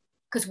love it,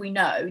 because we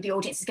know the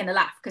audience is going to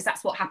laugh because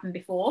that's what happened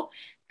before.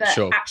 But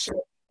sure.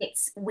 Actually,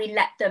 we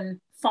let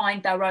them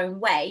find their own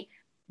way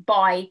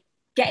by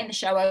getting the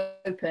show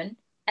open,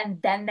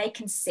 and then they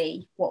can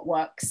see what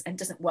works and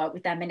doesn't work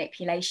with their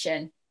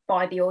manipulation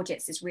by the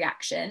audience's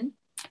reaction.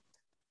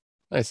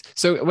 Nice.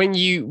 So when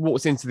you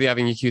walked into the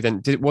Avenue Q,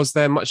 then was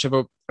there much of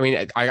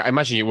I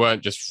imagine you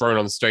weren't just thrown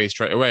on stage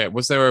straight away.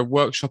 Was there a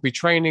workshoppy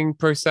training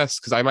process?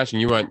 Because I imagine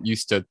you hadn't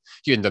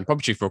done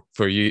puppetry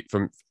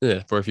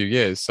for a few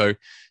years. So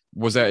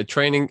was there a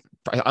training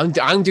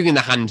I'm doing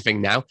the hand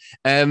thing now.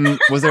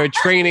 Was there a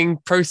training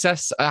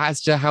process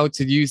as to how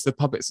to use the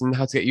puppets and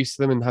how to get used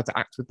to them and how to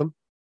act with them?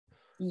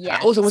 Yeah.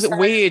 Also, was it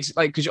weird?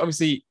 Like, because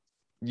obviously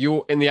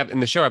you're in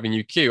the show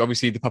Avenue Q.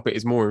 Obviously, the puppet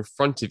is more in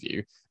front of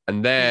you,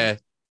 and they're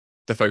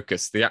the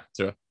focus, the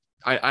actor.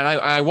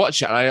 I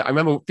watch it. And I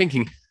remember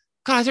thinking,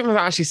 God, I don't remember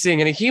actually seeing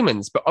any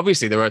humans. But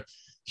obviously, there are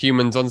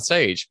humans on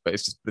stage. But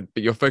it's just but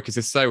your focus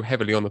is so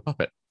heavily on the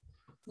puppet.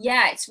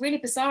 Yeah, it's really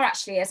bizarre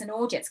actually as an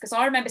audience, because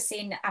I remember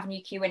seeing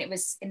Avenue Q when it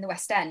was in the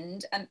West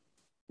End, and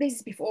this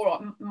is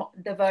before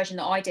the version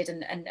that I did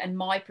and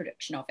my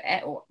production of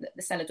it, or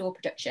the Cellar Door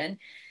production.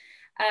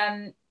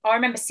 I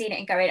remember seeing it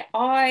and going,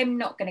 I'm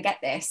not going to get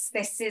this.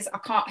 This is, I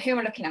can't, who am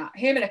I looking at?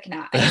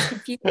 And it's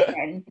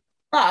confusing.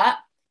 But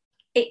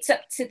it's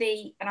up to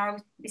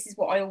this is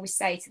what I always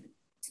say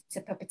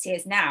to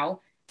puppeteers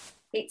now.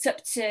 It's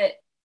up to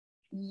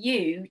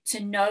you to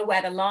know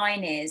where the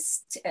line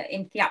is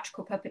in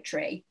theatrical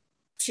puppetry,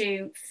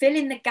 to fill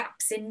in the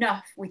gaps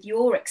enough with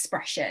your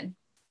expression.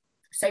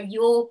 So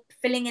you're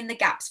filling in the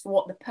gaps for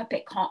what the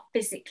puppet can't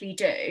physically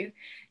do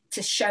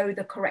to show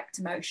the correct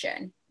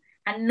emotion,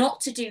 and not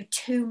to do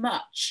too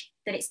much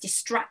that it's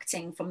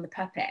distracting from the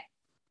puppet.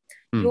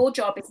 Your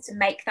job is to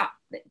make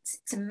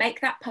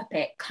that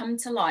puppet come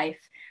to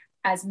life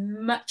as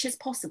much as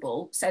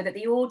possible, so that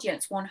the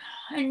audience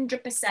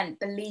 100%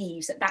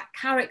 believes that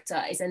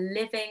character is a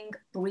living,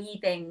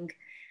 breathing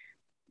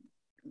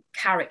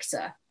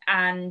character.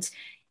 And,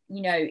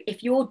 you know,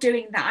 if you're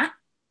doing that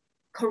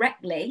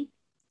correctly,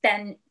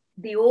 then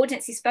the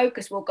audience's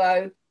focus will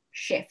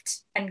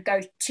shift and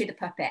go to the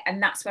puppet,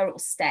 and that's where it will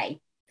stay.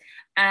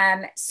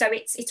 So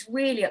it's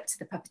really up to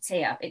the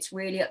puppeteer. It's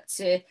really up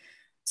to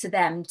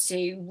them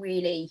to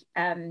really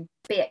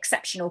be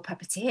exceptional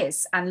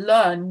puppeteers and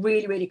learn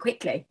really, really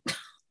quickly.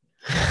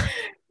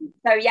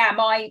 So yeah,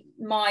 my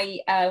when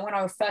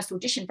I first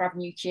auditioned for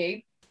Avenue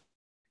Q,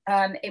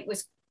 it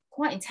was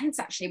quite intense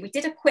actually. We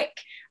did a quick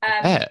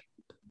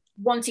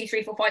 1, 2,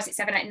 3, 4, 5, 6,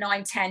 7, 8,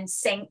 9, 10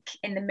 sync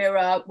in the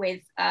mirror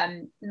with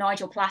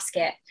Nigel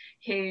Plaskett,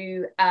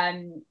 who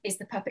is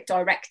the puppet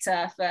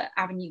director for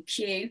Avenue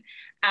Q,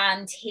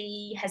 and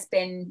he has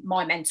been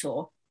my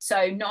mentor.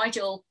 So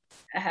Nigel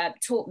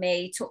taught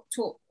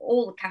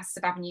all the casts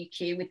of Avenue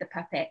Q with the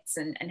puppets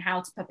and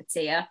how to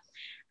puppeteer.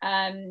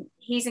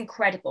 He's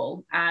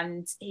incredible,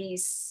 and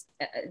he's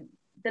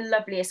the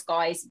loveliest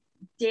guy,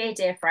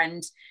 dear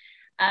friend,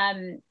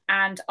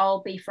 and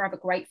I'll be forever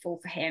grateful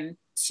for him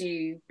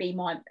to be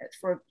my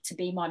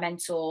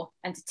mentor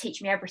and to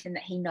teach me everything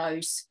that he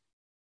knows.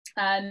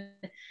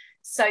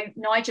 So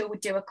Nigel would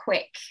do a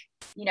quick,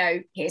 you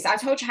know, here's how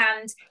to hold your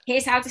hand,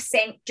 here's how to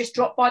sync, just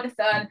drop by the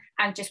thumb,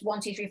 and just 1,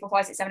 2, 3, 4,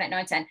 5, 6, 7, 8,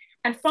 9, 10.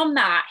 And from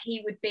that,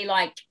 he would be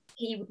like,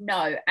 he would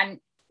know. And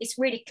it's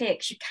really clear,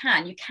 because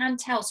you can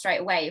tell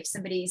straight away if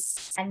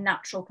somebody's a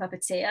natural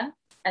puppeteer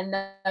and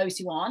those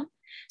who aren't.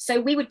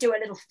 So we would do a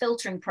little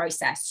filtering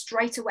process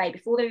straight away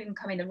before they even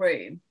come in the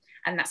room.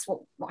 And that's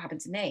what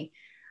happened to me.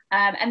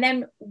 And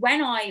then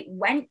when I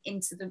went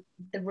into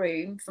the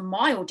room for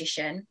my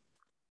audition,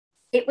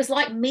 it was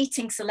like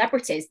meeting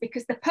celebrities,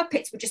 because the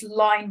puppets were just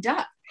lined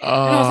up. And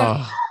I was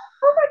like,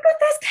 oh my God,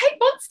 there's Kate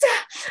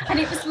Monster. And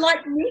it was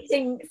like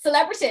meeting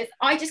celebrities.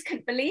 I just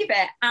couldn't believe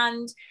it.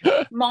 And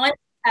my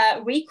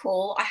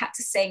recall, I had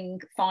to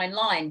sing Fine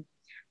Line.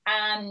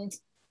 And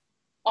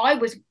I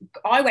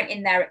went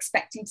in there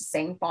expecting to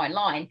sing Fine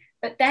Line.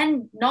 But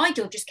then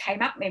Nigel just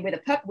came at me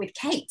with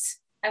Kate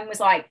and was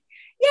like,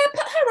 yeah,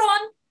 put her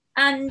on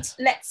and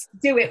let's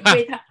do it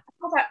with her. I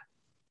was like,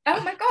 oh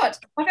my God,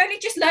 I've only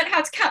just learned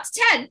how to count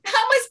to 10. How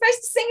am I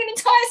supposed to sing an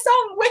entire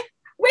song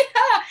with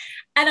her?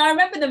 And I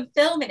remember them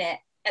filming it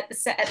at the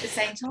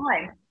same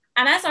time.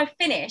 And as I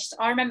finished,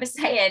 I remember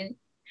saying,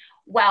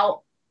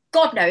 well,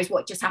 God knows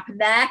what just happened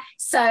there.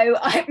 So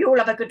I hope you all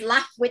have a good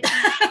laugh with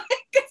that.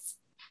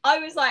 I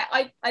was like,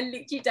 I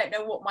literally don't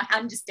know what my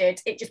hand just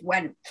did. It just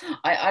went.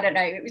 I don't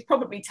know. It was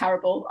probably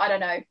terrible. I don't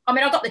know. I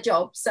mean, I got the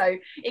job, so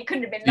it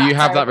couldn't have been that. Do you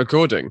have terrible. that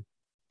recording?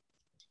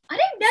 I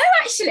don't know,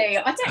 actually.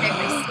 I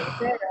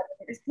don't know.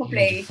 It's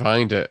probably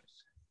find it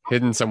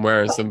hidden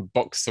somewhere in some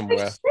box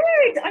somewhere.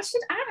 I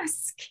should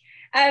ask.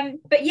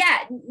 But yeah,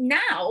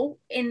 now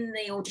in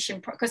the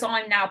audition, because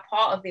I'm now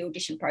part of the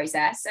audition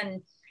process,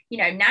 and you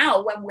know,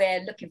 now when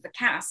we're looking for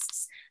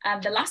casts,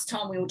 the last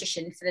time we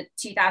auditioned for the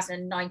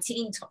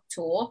 2019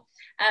 tour,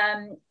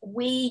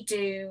 we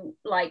do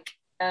like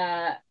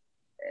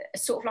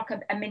sort of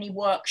like a mini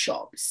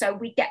workshop. So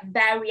we get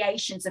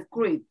variations of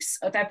groups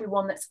of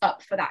everyone that's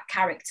up for that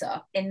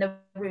character in the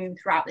room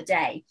throughout the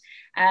day.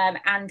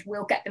 And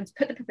we'll get them to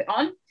put the puppet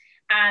on,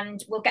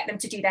 and we'll get them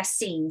to do their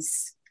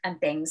scenes and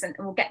things, and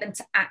we'll get them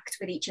to act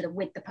with each other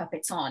with the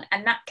puppets on.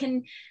 And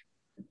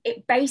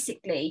it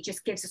basically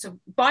just gives us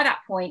by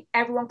that point,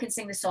 everyone can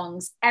sing the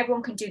songs,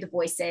 everyone can do the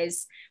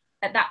voices.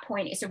 At that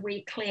point, it's a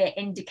really clear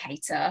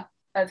indicator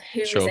of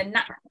who is a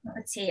natural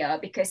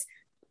puppeteer, because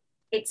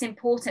it's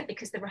important,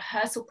 because the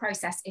rehearsal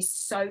process is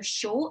so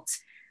short.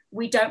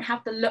 We don't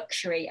have the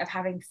luxury of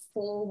having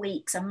 4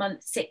 weeks, a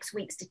month, 6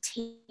 weeks to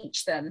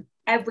teach them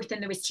everything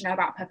there is to know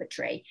about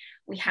puppetry.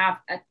 We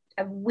have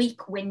a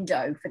week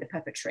window for the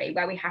puppetry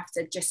where we have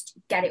to just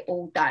get it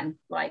all done,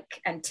 like,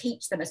 and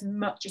teach them as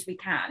much as we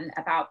can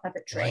about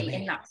puppetry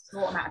in that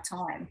short amount of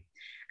time.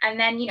 And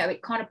then, you know,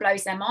 it kind of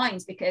blows their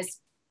minds because,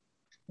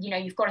 you know,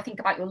 you've got to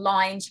think about your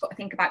lines, you've got to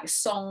think about your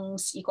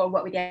songs, you've got to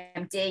work with the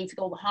MD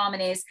for all the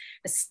harmonies,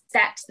 the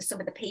steps, the sum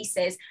of the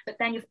pieces. But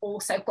then you've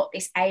also got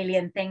this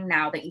alien thing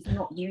now that you've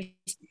not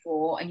used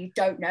before and you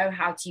don't know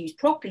how to use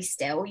properly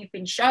still. You've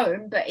been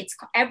shown, but it's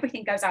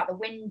everything goes out the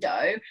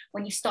window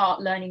when you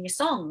start learning your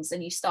songs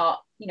and you start,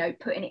 you know,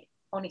 putting it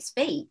on its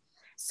feet.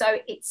 So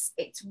it's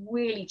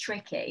really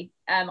tricky.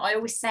 I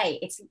always say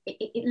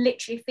it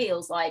literally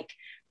feels like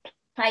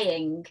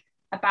playing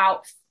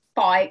about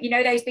 5, you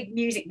know, those big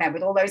music men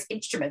with all those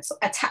instruments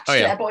attached to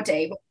their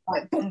body,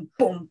 like boom,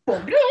 boom,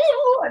 boom,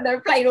 and they're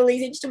playing all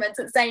these instruments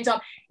at the same time.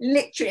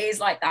 Literally is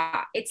like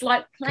that. It's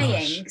like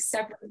playing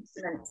several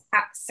instruments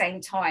at the same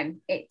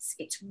time. It's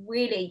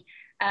really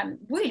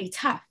really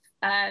tough.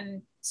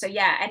 So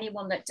yeah,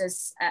 anyone that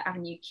does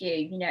Avenue Q,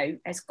 you know,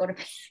 has got to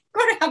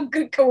have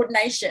good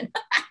coordination.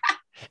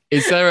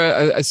 Is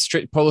there a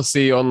strict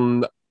policy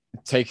on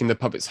taking the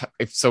puppets?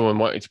 If someone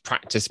wanted to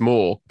practice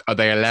more, are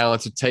they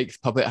allowed to take the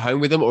puppet home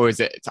with them, or is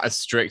it a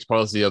strict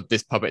policy of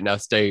this puppet now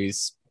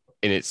stays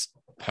in its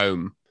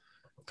home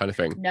kind of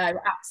thing? No,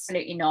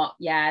 absolutely not.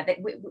 Yeah,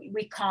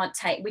 we couldn't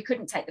take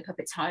the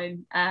puppets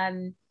home.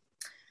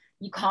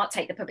 You can't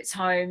take the puppets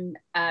home.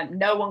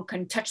 No one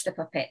can touch the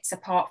puppets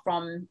apart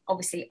from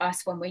obviously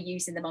us when we're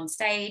using them on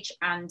stage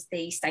and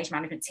the stage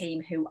management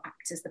team who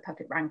act as the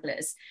puppet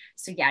wranglers.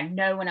 So yeah,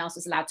 no one else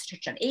was allowed to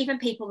touch them. Even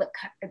people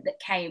that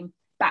came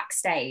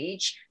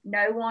backstage,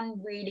 no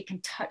one really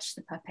can touch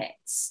the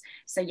puppets.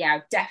 So yeah,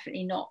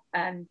 definitely not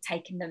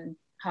taking them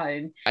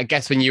home. I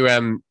guess when you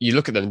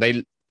look at them,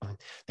 they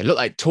look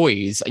like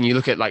toys, and you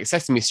look at like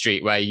Sesame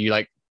Street where you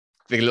like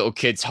the little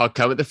kids hug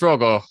Kermit the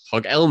Frog or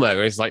hug Elmo.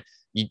 It's like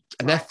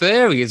and they're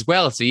furry as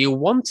well, so you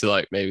want to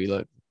like maybe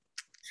like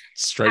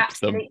stroke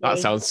them. That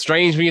sounds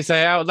strange when you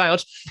say it out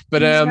loud,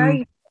 but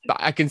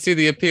I can see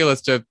the appeal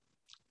as to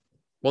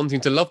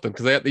wanting to love them,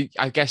 because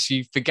I guess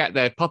you forget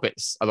they're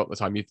puppets a lot of the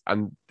time,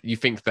 and you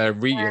think they're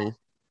real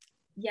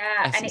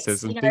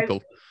essences and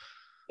people.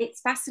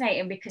 It's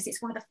fascinating because it's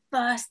one of the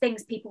first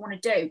things people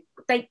want to do.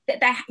 They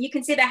you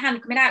can see their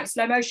hand coming out in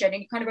slow motion,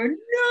 and you kind of go, no,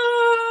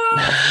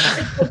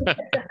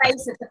 the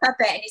face of the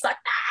puppet, and he's like,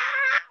 ah!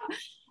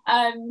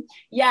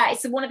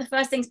 It's one of the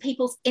first things.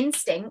 People's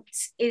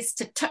instinct is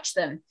to touch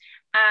them.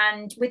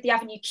 And with the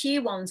Avenue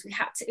Q ones,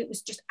 it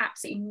was just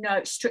absolutely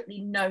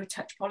strictly no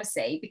touch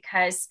policy,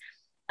 because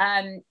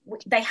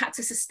they had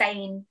to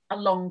sustain a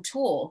long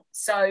tour.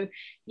 So,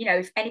 you know,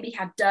 if anybody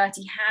had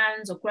dirty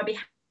hands or grubby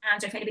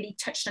hands, or if anybody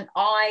touched an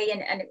eye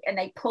and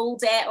they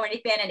pulled it or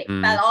anything and it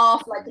fell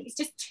off, like, it's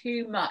just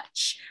too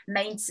much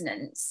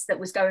maintenance that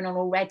was going on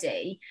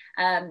already,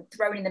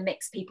 thrown in the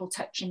mix, people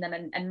touching them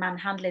and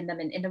manhandling them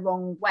in the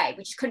wrong way.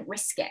 We just couldn't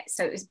risk it.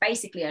 So it was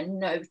basically a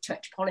no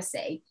touch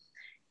policy.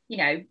 You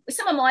know,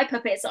 some of my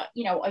puppets,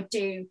 you know, I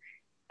do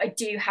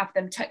have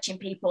them touching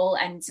people,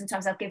 and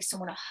sometimes I'll give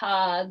someone a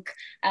hug,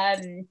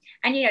 and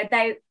you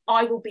know,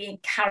 I will be in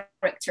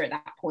character at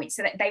that point,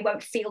 so that they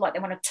won't feel like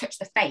they want to touch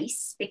the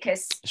face,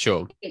 because it's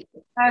a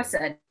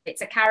person,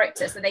 it's a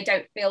character, so they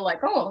don't feel like,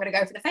 oh, I'm going to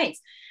go for the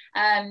face.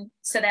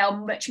 So they'll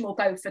much more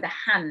go for the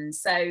hands.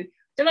 So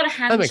do a lot of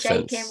hand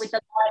shaking with the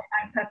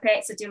live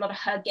puppets. I do a lot of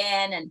hugging,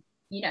 and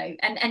you know,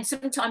 and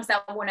sometimes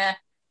they'll want to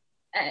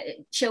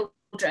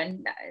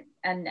children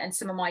and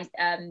some of my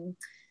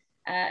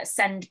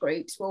send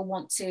groups will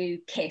want to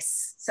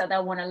kiss, so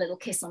they'll want a little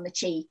kiss on the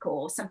cheek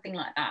or something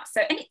like that.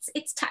 So, and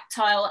it's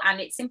tactile, and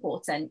it's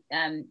important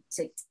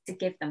to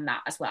give them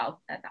that as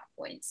well at that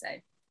point.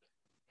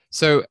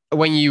 So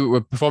when you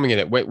were performing in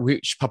it,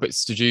 which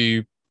puppets did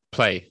you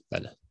play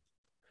then?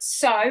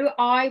 So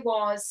I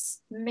was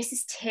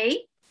Mrs.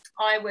 T,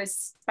 I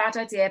was Bad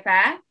Idea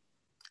Bear,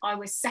 I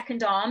was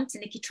Second Arm to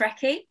Nicky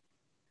Trekkie,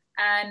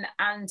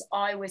 and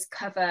I was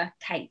Cover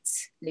Kate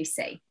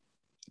Lucy.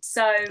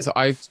 So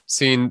I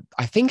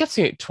think I've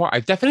seen it twice.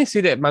 I've definitely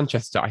seen it at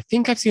Manchester. I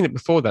think I've seen it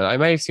before then. I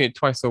may have seen it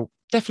twice, or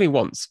definitely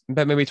once,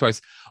 but maybe twice.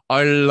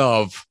 I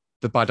love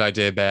the Bad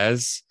Idea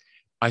Bears.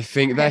 I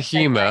think their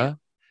humour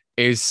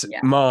is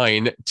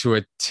mine to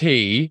a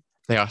T.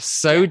 They are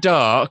so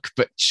dark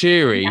but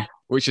cheery,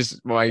 which is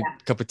my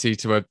cup of tea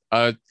to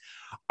a.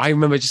 I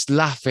remember just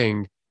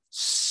laughing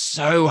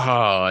so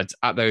hard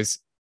at those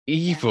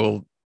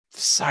evil,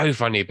 so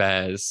funny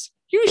bears.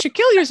 You should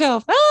kill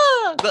yourself.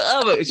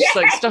 It's just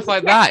like stuff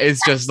like that is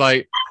just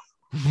like,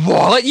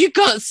 what? You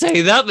can't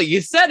say that, but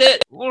you said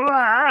it.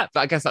 But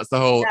I guess that's the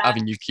whole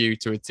Avenue Q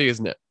to a T,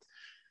 isn't it?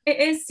 It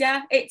is,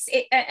 yeah.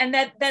 And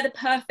they're the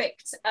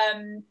perfect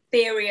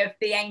theory of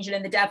the angel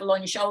and the devil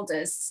on your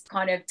shoulders,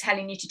 kind of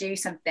telling you to do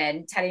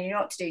something, telling you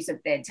not to do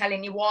something,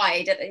 telling you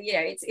why. You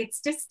know,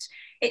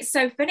 it's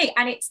so funny,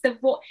 and it's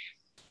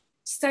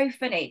so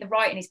funny. The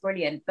writing is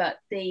brilliant, but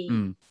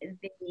the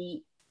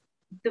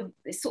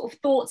sort of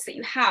thoughts that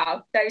you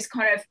have, those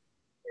kind of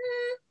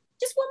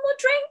just one more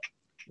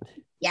drink,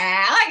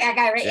 yeah, I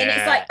go right. And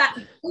it's like that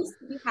voice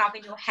that you have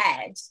in your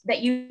head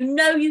that you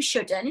know you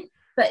shouldn't,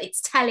 but it's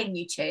telling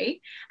you to.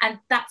 And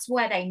that's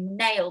where they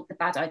nailed the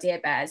Bad Idea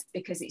Bears,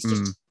 because it's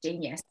just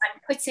genius.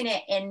 And putting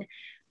it in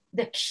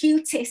the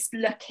cutest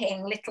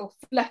looking little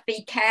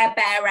fluffy Care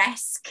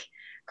Bear-esque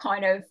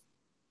kind of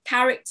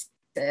characters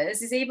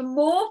is even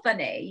more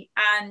funny.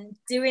 And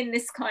doing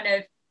this kind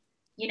of,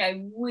 you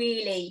know,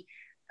 really,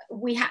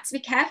 we had to be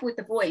careful with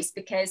the voice,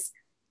 because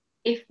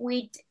if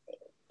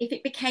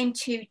it became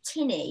too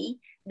tinny,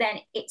 then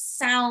it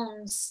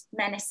sounds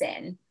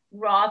menacing,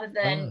 rather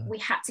than we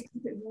had to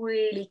keep it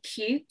really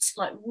cute,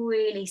 like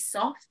really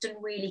soft and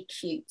really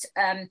cute.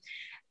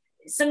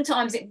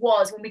 Sometimes it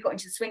was, when we got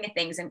into the swing of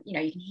things, and you know,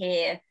 you can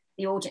hear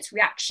the audience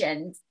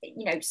reaction,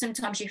 you know,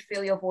 sometimes you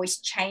feel your voice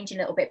change a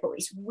little bit, but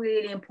it's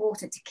really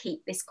important to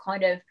keep this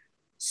kind of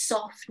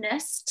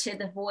softness to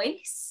the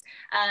voice,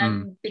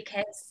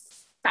 because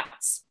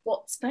that's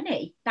what's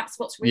funny. That's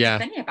what's really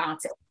funny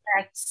about it.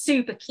 They're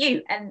super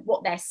cute, and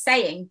what they're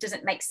saying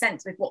doesn't make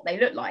sense with what they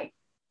look like.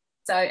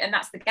 So, and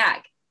that's the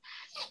gag.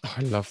 Oh,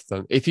 I love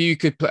them. If you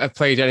could have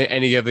played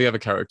any of the other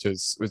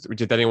characters,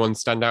 did anyone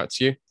stand out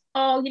to you?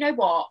 Oh, you know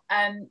what?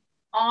 I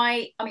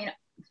mean,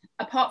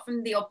 apart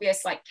from the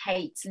obvious, like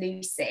Kate,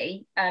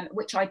 Lucy,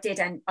 which I did,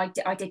 and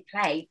I did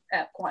play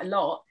quite a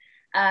lot.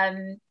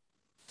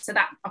 So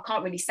that I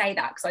can't really say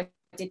that, because I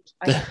did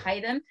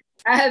play them.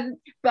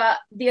 But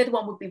the other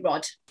one would be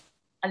Rod.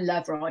 I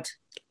love Rod.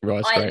 I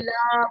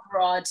love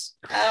Rod.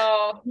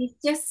 Oh, he's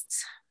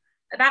just,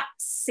 that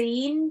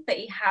scene that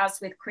he has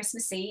with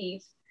Christmas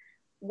Eve,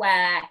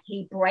 where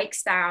he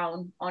breaks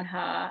down on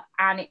her,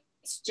 and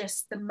it's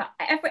just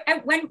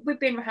when we've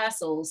been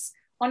rehearsals,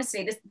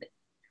 honestly,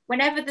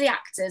 whenever the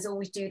actors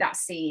always do that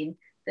scene,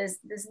 there's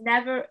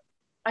never,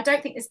 I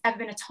don't think there's ever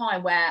been a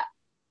time where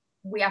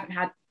we haven't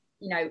had,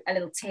 you know, a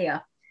little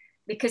tear,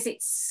 because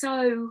it's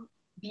so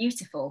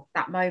beautiful,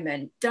 that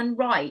moment done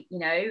right, you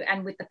know,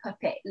 and with the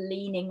puppet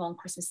leaning on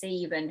Christmas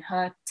Eve and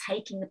her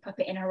taking the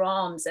puppet in her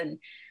arms, and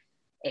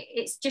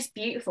it's just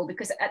beautiful,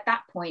 because at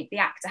that point the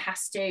actor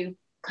has to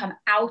come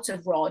out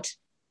of Rod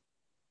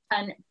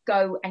and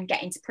go and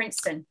get into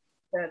Princeton,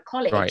 the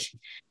college. Right.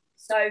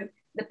 So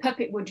the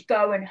puppet would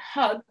go and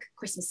hug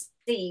Christmas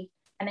Eve,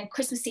 and then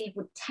Christmas Eve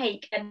would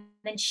take, and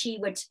then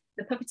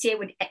the puppeteer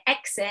would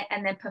exit,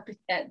 and then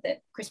the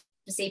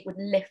Christmas Eve would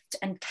lift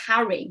and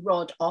carry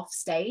Rod off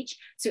stage.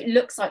 So it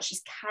looks like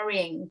she's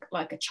carrying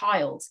like a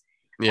child.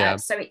 Yeah.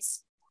 So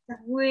it's a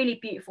really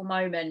beautiful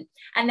moment.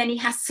 And then he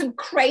has some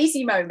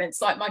crazy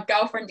moments, like my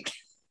girlfriend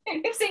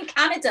who lives in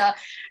Canada,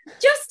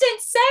 just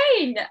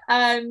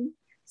insane.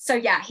 So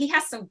yeah, he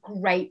has some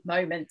great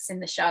moments in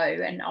the show,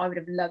 and I would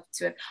have loved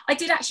to have. I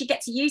did actually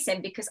get to use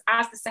him, because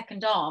as the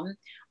second arm,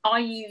 I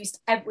used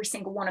every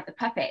single one of the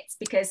puppets,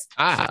 because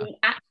the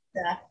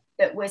actor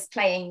that was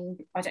playing,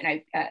 I don't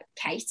know,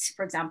 Kate,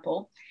 for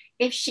example,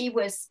 if she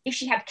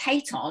had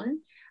Kate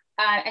on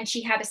and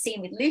she had a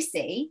scene with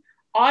Lucy,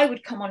 I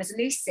would come on as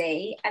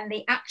Lucy, and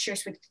the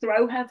actress would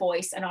throw her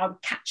voice, and I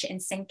would catch it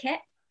and sync it.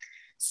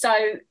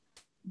 So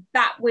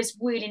that was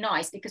really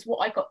nice, because what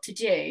I got to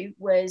do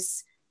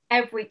was,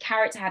 every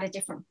character had a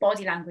different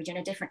body language and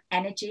a different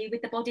energy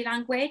with the body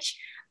language.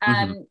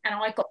 And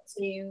I got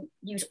to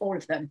use all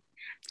of them.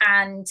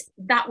 And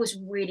that was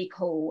really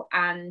cool.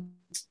 And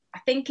I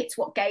think it's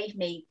what gave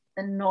me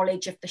the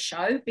knowledge of the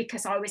show,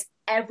 because I was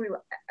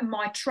everywhere.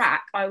 My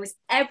track, I was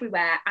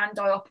everywhere, and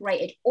I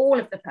operated all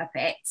of the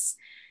puppets.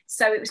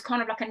 So it was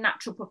kind of like a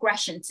natural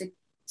progression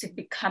to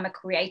become a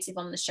creative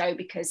on the show,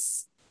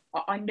 because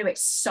I knew it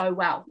so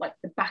well, like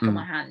the back of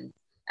my hand.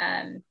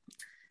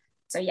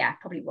 So yeah,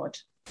 probably Rod.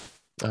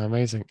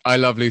 Amazing. I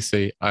love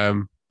Lucy.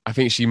 I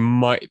think she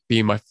might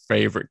be my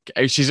favorite.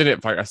 She's in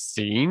it for a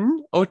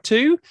scene or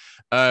two,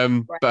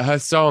 but her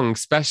song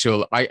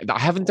Special, I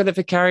haven't done it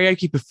for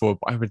karaoke before,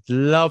 but I would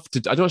love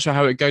to. I'm not sure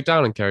how it would go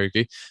down in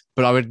karaoke,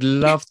 but I would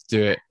love to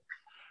do it.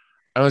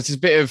 And it's just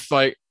a bit of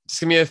like, just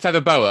give me a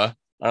feather boa,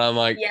 and I'm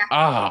like,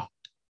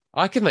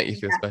 I can make you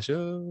feel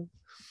special.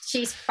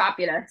 She's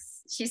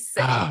fabulous. She's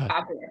such a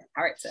fabulous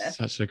character.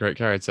 Such a great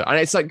character. And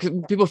it's like,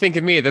 people think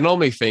of me, they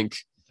normally think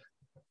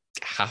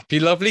happy,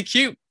 lovely,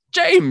 cute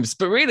James,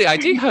 but really I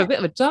do have a bit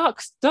of a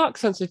dark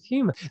sense of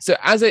humor. So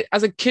as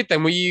a kid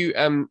then, were you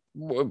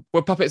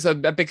were puppets a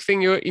big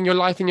thing in your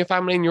life, in your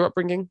family, in your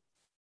upbringing?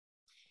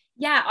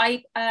 Yeah,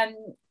 I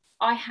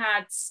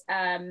had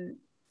an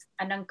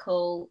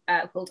uncle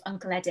called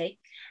Uncle Eddie,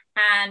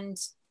 and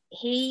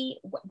he,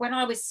 when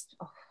I was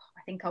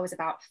I think I was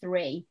about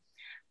 3,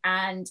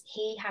 and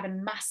he had a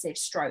massive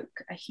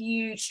stroke, a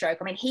huge stroke.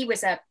 I mean, he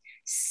was a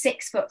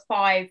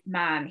 6'5"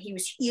 man. He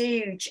was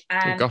huge,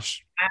 and,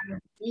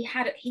 and he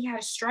had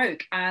a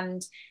stroke,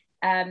 and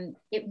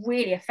it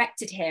really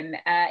affected him.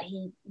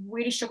 He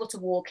really struggled to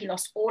walk. He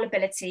lost all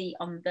ability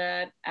on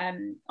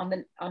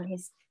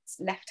his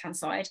left hand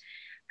side,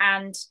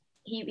 and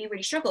he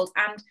really struggled.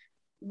 And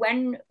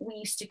when we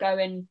used to go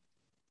in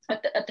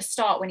at the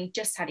start, when he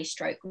just had his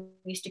stroke, we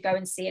used to go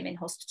and see him in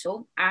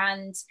hospital,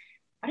 and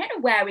I don't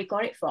know where we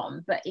got it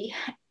from, but he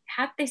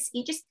had this.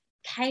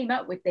 came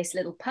up with this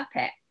little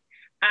puppet,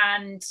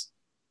 and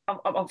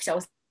obviously I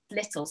was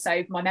little,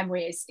 so my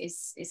memory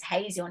is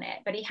hazy on it,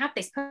 but he had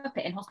this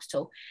puppet in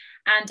hospital,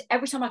 and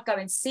every time I'd go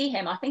and see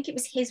him, I think it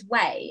was his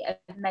way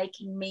of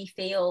making me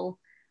feel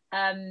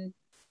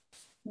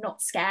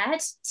not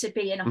scared to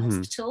be in a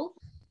hospital.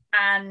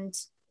 And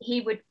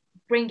he would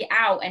bring it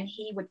out and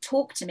he would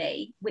talk to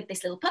me with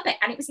this little puppet,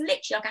 and it was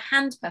literally like a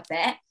hand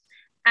puppet.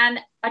 And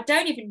I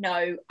don't even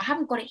know, I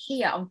haven't got it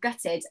here, I'm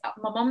gutted,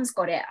 my mum's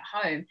got it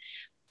at home.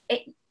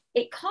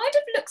 It kind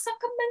of looks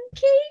like a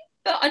monkey,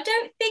 but I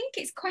don't think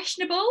it's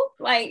questionable.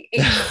 Like,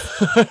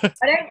 I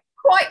don't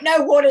quite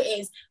know what it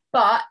is,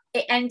 but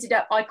it ended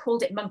up, I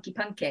called it Monkey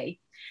Punky.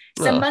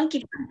 So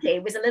Monkey Punky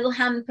was a little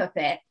hand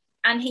puppet,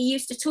 and he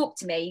used to talk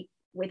to me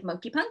with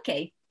Monkey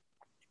Punky.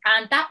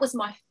 And that was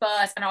my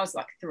first, and I was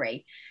like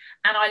 3,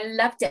 and I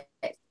loved it.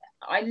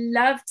 I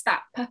loved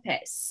that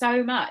puppet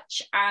so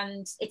much,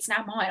 and it's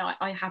now mine.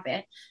 I have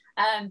it.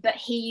 But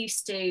he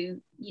used to,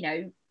 you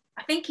know,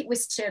 I think it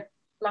was to,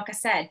 like I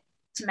said,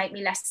 to make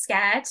me less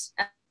scared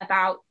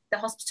about the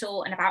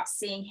hospital and about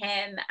seeing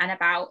him and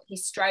about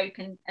his stroke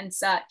and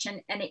such.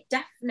 And it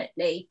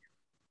definitely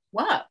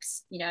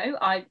works, you know.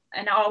 I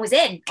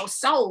was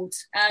sold.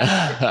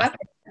 And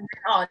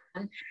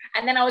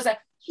then I was a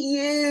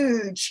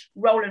huge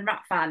Roland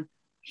Rat fan.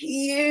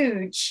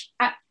 Huge.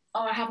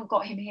 I haven't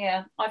got him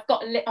here. I've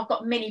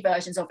got mini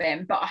versions of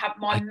him, but I have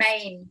my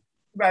main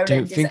Roland. I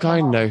don't think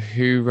I know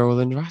who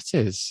Roland Rat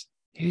is.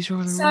 Who's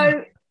Roland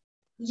Rat?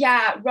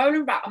 Yeah,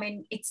 Roland Rat, I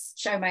mean, it's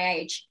show my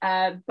age,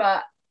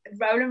 but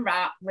Roland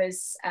Rat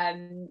was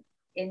in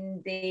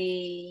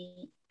the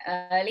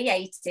early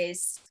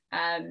 80s.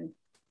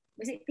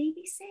 Was it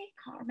BBC?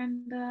 Can't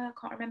remember,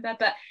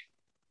 but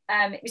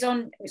it was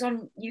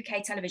on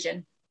UK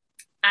television,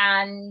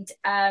 and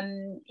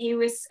he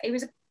was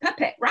a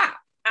puppet rat,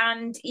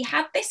 and he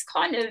had this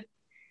kind of,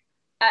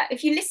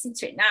 if you listen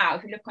to it now,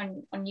 if you look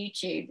on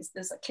YouTube,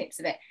 there's like clips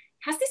of it,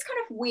 has this kind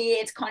of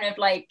weird kind of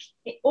like,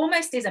 it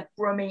almost is a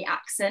Brummie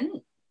accent.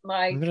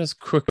 Like, I'm gonna just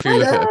quickly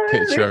look at a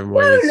picture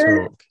while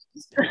you talk.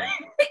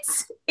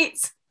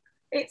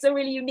 It's a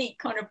really unique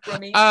kind of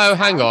Brummie. Oh,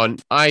 hang on,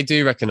 I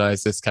do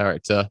recognise this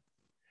character.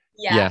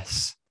 Yeah.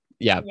 Yes.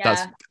 Yeah.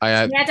 That's I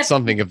had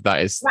something of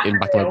that is in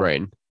back of my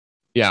brain.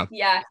 Yeah.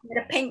 Yeah. He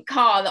had a pink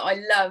car that I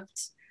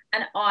loved,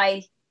 and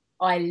I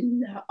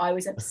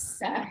was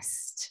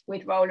obsessed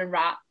with Roland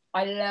Rat.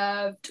 I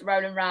loved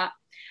Roland Rat.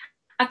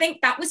 I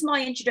think that was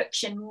my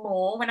introduction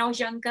more when I was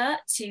younger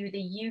to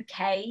the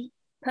UK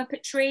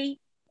puppetry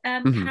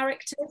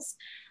characters,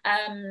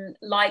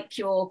 like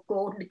your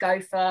Gordon the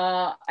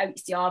Gopher,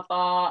 Oates the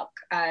Aardvark,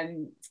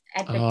 Ed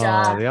the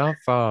Duck. The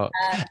Aardvark.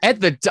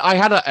 I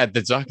had a Ed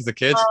the Duck as a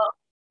kid.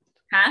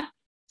 Huh?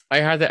 I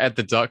had a Ed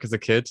the Duck as a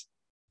kid.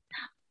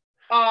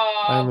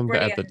 Oh, I remember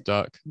brilliant. Ed the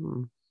Duck.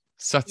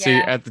 Sooty,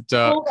 yeah. Ed the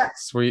Duck,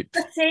 Sweep.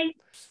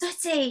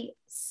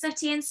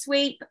 Sooty and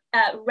Sweep,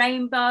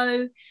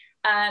 Rainbow.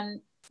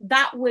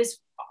 That was,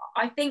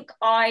 I think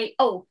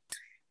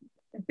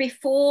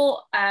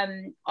before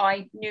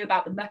I knew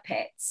about the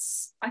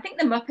Muppets, I think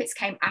the Muppets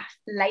came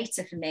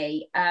later for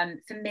me.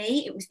 For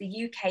me, it was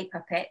the UK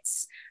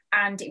puppets,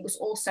 and it was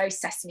also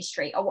Sesame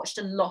Street. I watched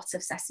a lot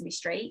of Sesame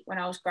Street when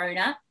I was growing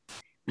up.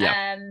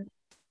 Yeah.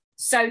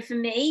 So for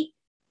me,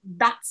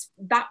 that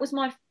was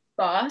my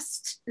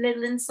first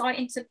little insight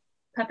into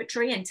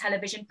puppetry and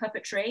television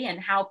puppetry, and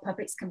how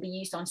puppets can be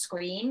used on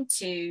screen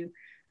to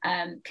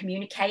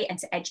communicate and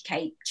to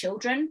educate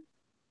children.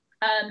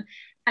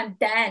 And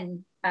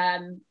then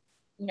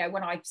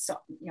when I saw,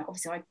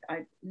 obviously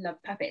I love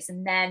puppets,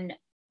 and then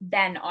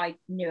I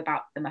knew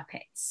about the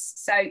Muppets.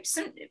 So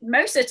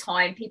most of the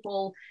time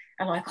people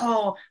are like,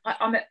 oh,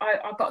 I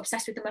got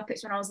obsessed with the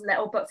Muppets when I was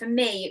little, but for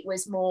me it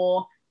was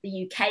more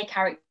the UK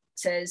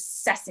characters,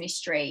 Sesame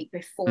Street,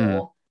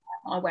 before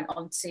I went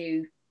on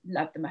to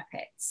love the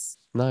Muppets.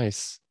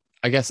 Nice.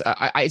 I guess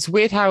it's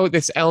weird how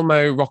this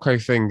Elmo Rocco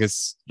thing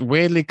has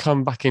weirdly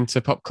come back into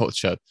pop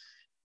culture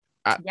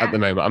at the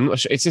moment. I'm not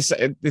sure. It's just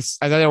this.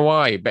 I don't know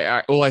why,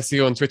 but all I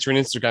see on Twitter and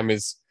Instagram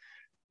is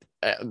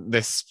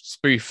this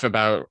spoof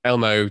about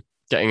Elmo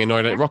getting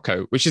annoyed at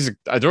Rocco, which is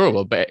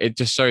adorable, but it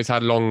just shows how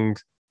long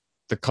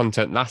the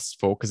content lasts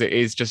for, because it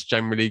is just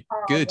generally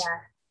good. Yeah.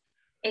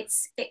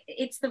 It's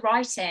the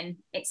writing.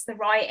 It's the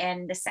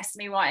writing. The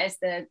Sesame writers,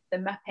 the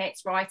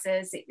Muppets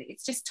writers.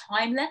 It's just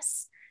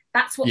timeless.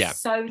 That's what's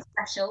so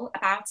special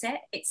about it.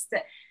 It's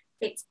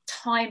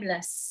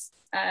timeless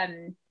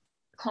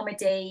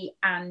comedy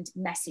and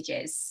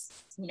messages.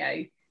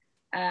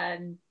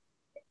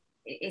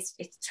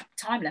 It's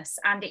timeless,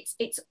 and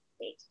it's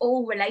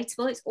all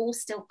relatable. It's all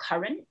still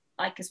current,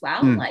 like, as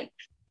well. Like,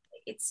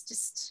 it's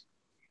just,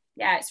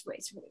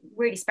 it's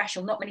really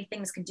special. Not many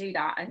things can do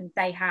that, and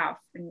they have.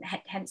 And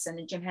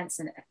Jim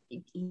Henson, he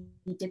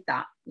did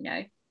that.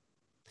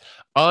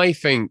 I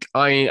think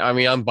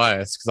I'm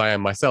biased because I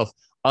am myself.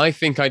 I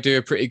think I do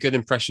a pretty good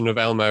impression of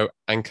Elmo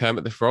and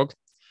Kermit the Frog.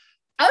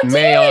 Oh,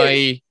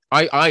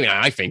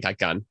 I think I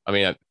can. I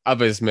mean,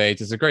 others may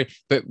disagree,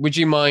 but would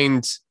you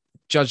mind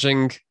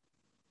judging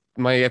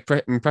my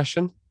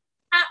impression?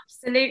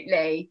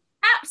 Absolutely.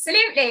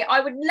 Absolutely. I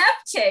would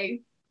love to.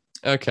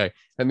 Okay,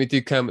 let me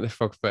do Kermit the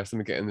Frog first. Let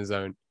me get in the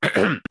zone.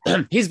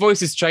 His voice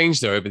has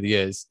changed though over the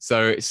years,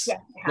 so it's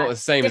not the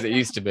same as it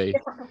used to be.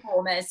 Different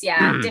performers,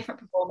 yeah. Different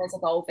performers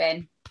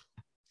evolving.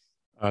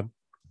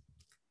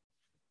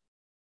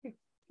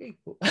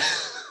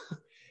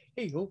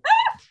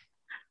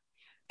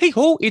 Hey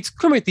ho, it's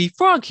Kermit the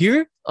Frog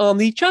here.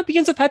 The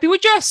champions of Happy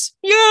with Jess.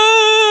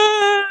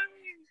 Yay!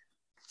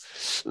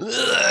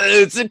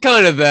 It's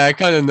kind of there,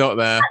 kind of not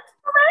there.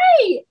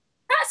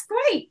 That's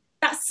great.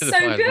 That's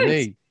so good.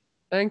 Me.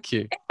 Thank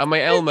you. And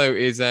my Elmo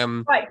is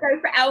Right, go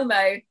for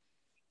Elmo.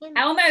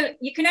 Elmo,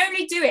 you can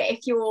only do it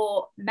if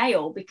you're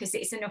male because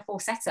it's in a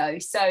falsetto.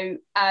 So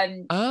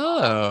I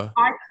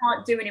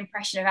can't do an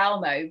impression of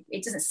Elmo.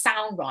 It doesn't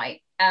sound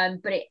right.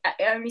 But it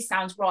only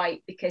sounds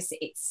right because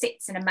it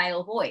sits in a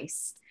male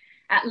voice,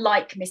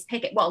 like Miss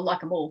Piglet. Well, like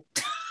them all,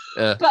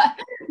 but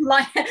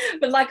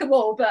like them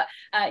all. But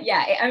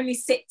yeah, it only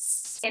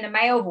sits in a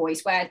male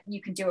voice where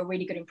you can do a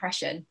really good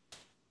impression.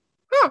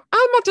 Oh,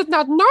 Elmo did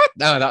not know.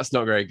 No, that's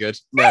not very good.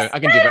 No, I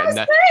can do better than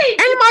that.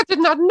 Elmo did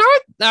not know.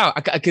 No,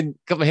 I can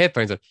got my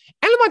headphones on.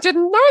 Elmo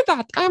didn't know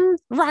that.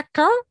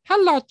 Rocco.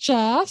 Hello,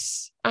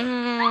 Jess.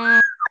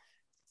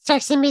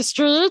 Sesame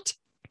Street.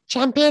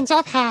 Champions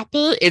of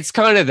Happy. It's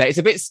kind of that. It's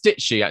a bit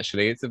stitchy,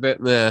 actually. It's a bit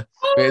there.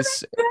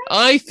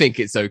 I think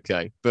it's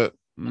okay, but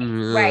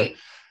right.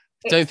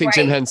 Don't think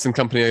Jim Henson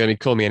Company are going to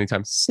call me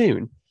anytime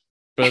soon.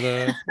 But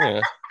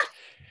yeah.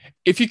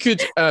 If you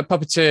could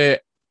puppeteer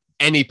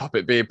any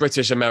puppet, be it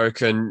British,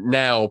 American,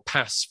 now,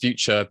 past,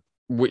 future,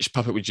 which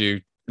puppet would you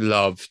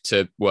love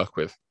to work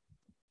with?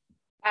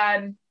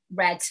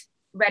 Red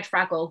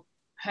Fraggle,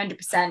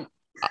 100%.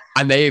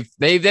 And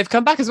they've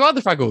come back as well,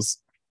 the Fraggles.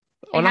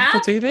 On Apple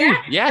TV.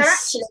 Yeah.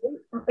 Yes. Actually,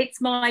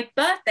 it's my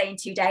birthday in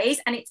 2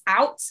 days and it's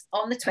out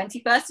on the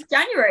 21st of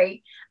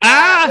January.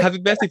 Happy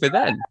birthday for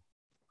then.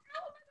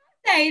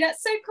 Hey,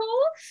 that's so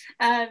cool.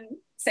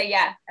 So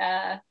yeah,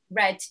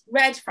 Red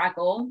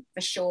Fraggle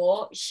for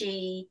sure.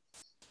 She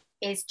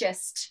is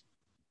just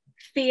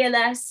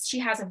fearless. She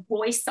has a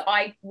voice that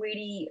I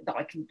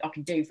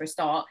can do for a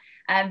start.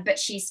 But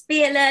she's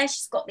fearless.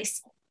 She's got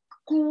this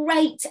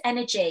great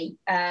energy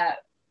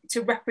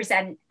to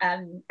represent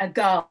a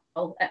girl,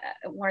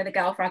 one of the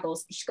girl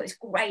Fraggles. She's got this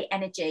great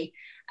energy,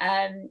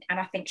 and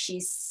I think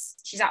she's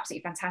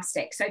absolutely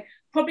fantastic. So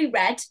probably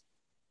Red,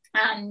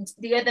 and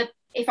the other,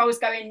 if I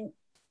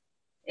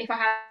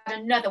had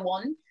another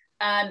one,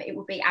 it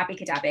would be Abby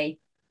Cadabby.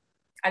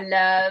 I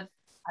love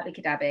Abby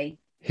Cadabby.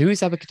 Who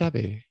is Abby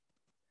Cadabby?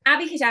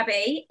 Abby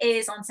Cadabby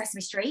is on Sesame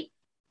Street.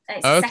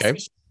 It's okay.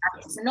 It's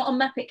not a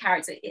Muppet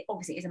character. It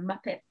obviously is a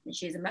Muppet.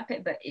 She is a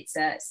Muppet, but it's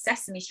a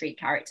Sesame Street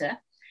character.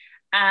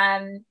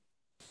 And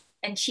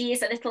she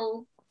is a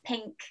little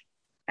pink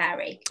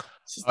fairy.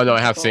 No, I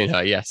have seen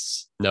her.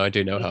 Yes. No, I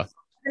do know her.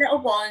 A little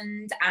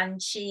wand,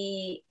 and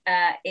she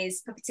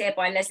is puppeteered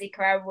by Leslie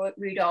Carrera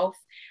Rudolph,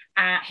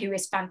 who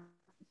is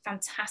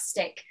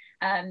fantastic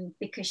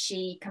because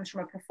she comes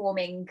from a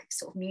performing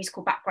sort of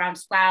musical background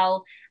as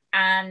well,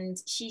 and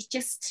she's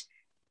just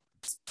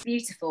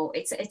beautiful.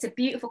 It's a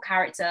beautiful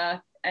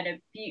character and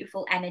a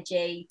beautiful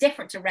energy,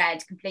 different to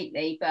Red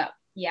completely, but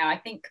yeah, I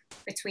think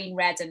between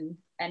Red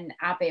and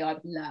Abby, I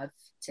would love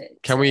to.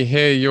 Can we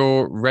hear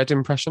your Red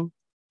impression?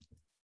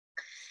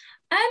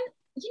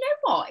 You know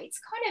what? It's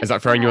kind of. Is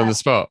that throwing you on the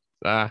spot?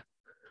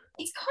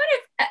 It's kind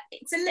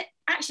of.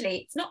 Actually,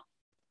 it's not.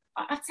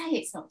 I'd say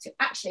it's not too.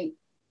 Actually,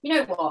 you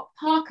know what?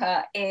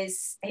 Parker who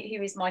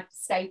is my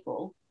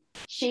staple.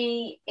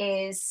 She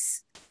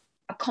is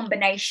a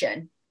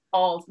combination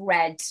of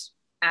Red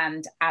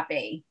and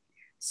Abby.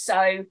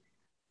 So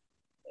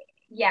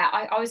yeah,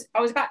 I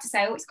was about to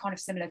say, it's kind of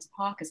similar to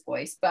Parker's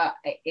voice, but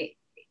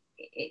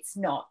it's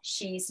not.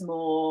 She's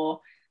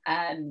more.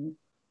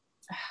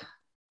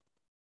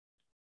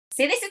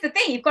 See, this is the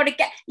thing. You've got to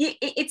get.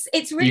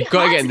 It's really. You've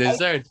got to get in the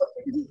zone.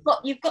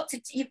 You've got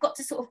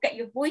to sort of get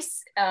your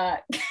voice. Oh,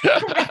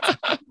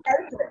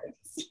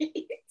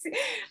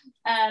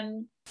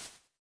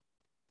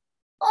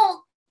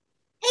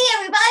 hey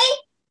everybody!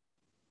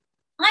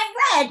 I'm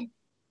Red.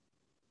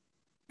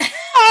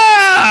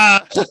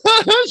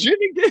 That's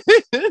really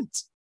good.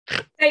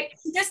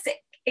 So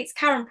it's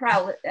Karen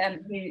Prowl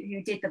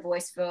who did the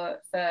voice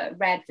for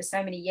Red for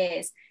so many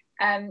years.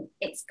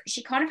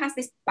 She kind of has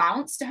this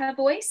bounce to her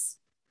voice.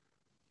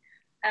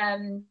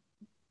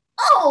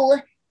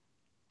 Oh,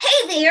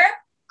 hey there,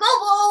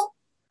 go.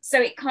 So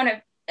it kind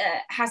of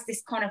has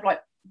this kind of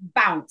like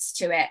bounce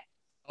to it.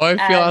 I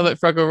feel I like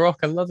Fraggle Rock.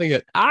 I'm loving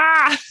it.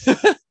 I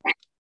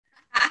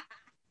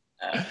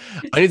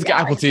need to get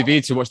Apple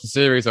TV to watch the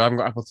series. I haven't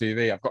got Apple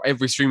TV. I've got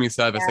every streaming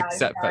service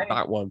except for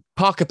that one.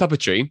 Parker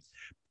Puppetry.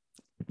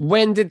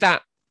 When did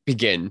that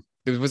begin?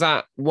 Was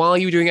that while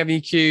you were doing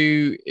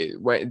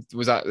MEQ?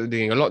 Was that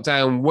doing a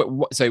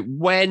lockdown? So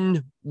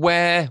when,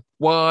 where,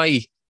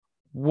 why,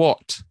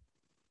 what?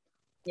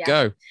 Yeah.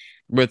 Go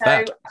with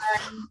that.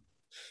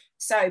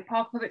 So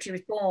Parker Puppetry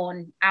was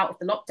born out of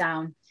the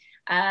lockdown.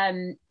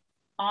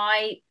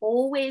 I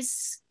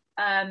always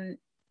had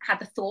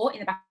the thought in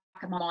the back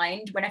of my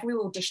mind, whenever we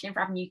were auditioning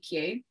for Avenue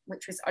Q,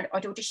 which was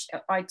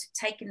I'd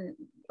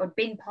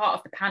been part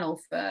of the panel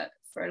for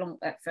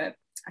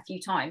a few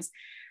times,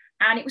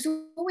 and it was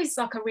always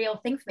like a real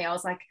thing for me. I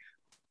was like,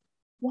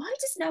 why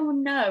does no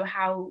one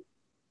know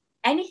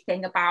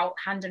anything about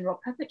hand and rod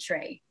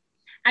puppetry?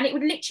 And it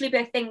would literally be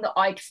a thing that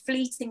I'd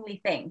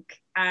fleetingly think,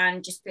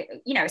 and just,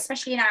 you know,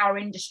 especially in our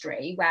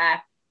industry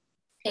where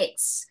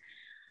it's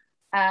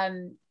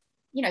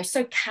you know,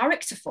 so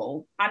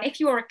characterful. And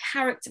if you're a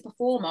character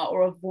performer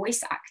or a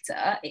voice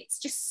actor, it's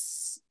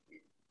just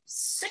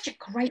such a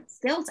great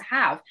skill to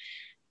have.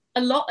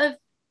 A lot of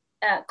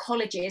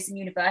colleges and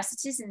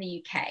universities in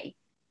the UK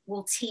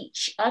will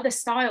teach other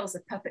styles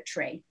of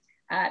puppetry,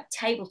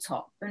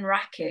 tabletop,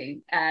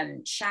 unraku,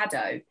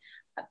 shadow,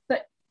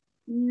 but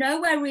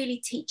nowhere really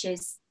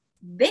teaches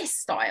this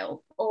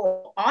style,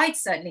 or I'd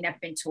certainly never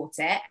been taught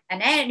it,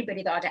 and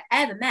anybody that I'd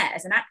ever met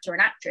as an actor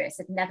and actress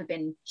had never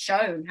been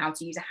shown how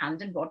to use a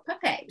hand and rod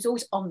puppet. It was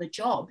always on the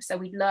job. So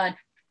we'd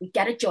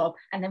get a job,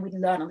 and then we'd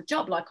learn on the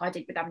job, like I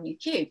did with Avenue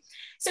Q.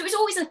 So it was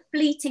always a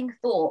fleeting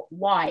thought,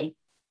 why?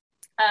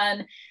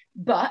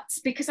 But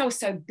because I was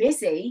so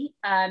busy,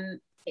 I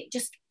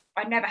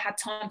never had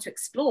time to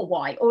explore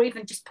why, or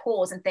even just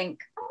pause and think,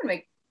 I'm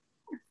going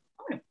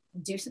to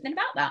do something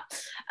about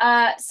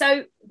that.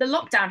 So the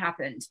lockdown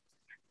happened,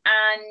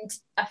 and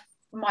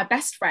my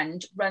best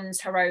friend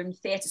runs her own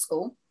theatre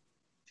school,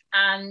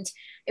 and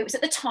it was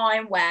at the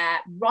time where,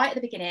 right at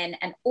the beginning,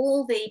 and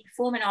all the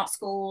performing arts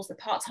schools, the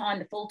part-time,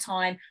 the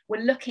full-time, were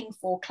looking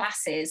for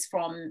classes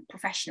from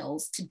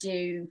professionals to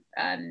do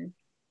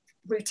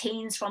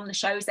routines from the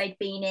shows they'd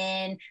been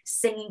in.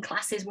 Singing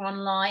classes were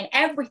online,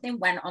 everything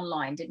went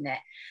online, didn't it?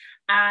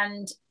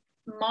 And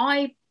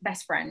my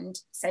best friend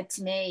said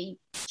to me,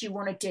 do you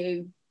want to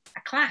do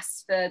a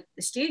class for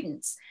the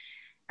students?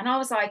 And I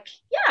was like,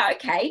 yeah,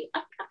 okay,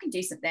 I can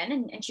do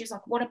something. And she was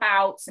like, what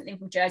about something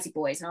from Jersey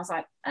Boys? And I was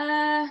like,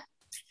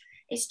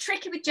 it's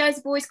tricky with Jersey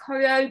Boys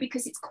choreo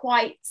because it's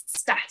quite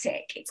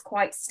static.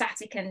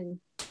 And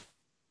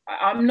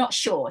I'm not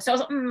sure. So I was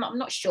like, I'm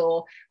not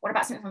sure. What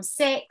about something from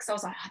Six? I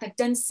was like, they've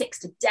done Six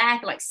to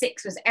death. Like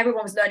Six was,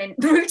 everyone was learning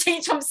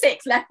routines from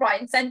Six, left,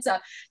 right, and centre.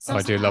 So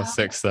I do love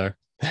Six though.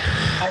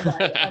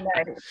 I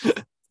know.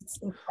 It's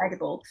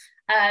incredible.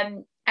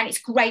 And it's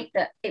great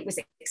that it was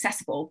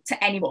accessible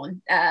to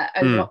anyone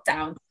over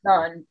lockdown to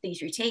learn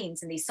these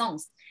routines and these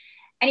songs.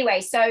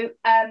 Anyway, so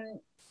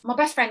my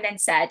best friend then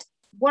said,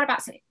 what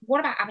about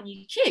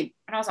Avenue Q?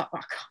 And I was like,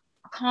 well,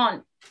 I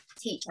can't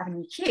teach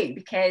Avenue Q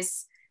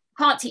because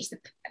I can't teach the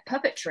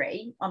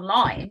puppetry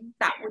online.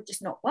 That would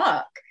just not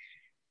work.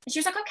 And she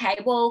was like,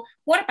 okay, well,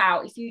 what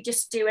about if you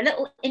just do a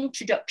little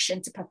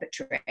introduction to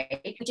puppetry?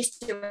 You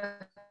just do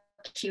a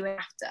Q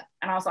after.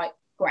 And I was like,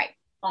 great,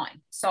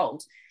 fine,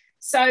 sold.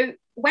 So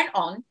went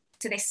on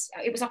to this,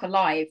 it was like a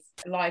live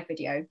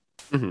video.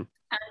 Mm-hmm.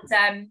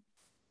 And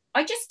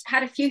I just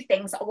had a few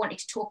things that I wanted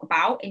to talk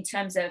about in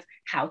terms of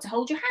how to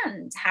hold your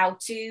hand, how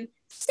to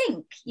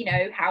sync, you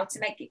know, how to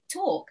make it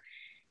talk.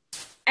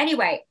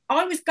 Anyway,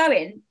 I was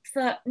going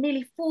for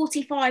nearly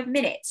 45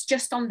 minutes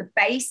just on the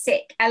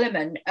basic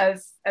element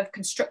of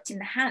constructing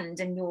the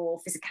hand and your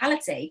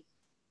physicality.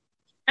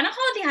 And I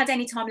hardly had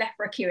any time left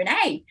for a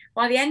Q&A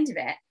by the end of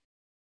it.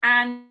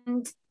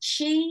 And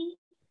she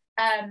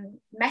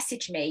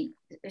messaged me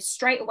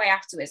straight away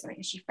afterwards. I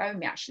think she phoned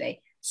me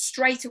actually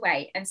straight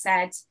away and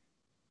said,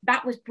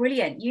 that was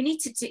brilliant. You need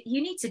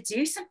to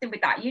do something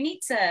with that. You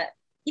need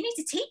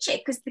to teach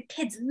it because the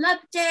kids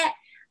loved it.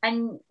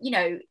 And, you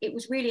know, it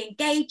was really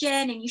engaging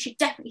and you should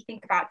definitely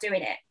think about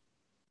doing it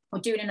or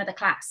doing another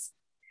class.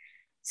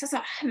 So I was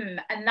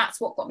like, and that's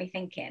what got me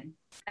thinking.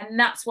 And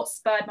that's what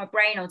spurred my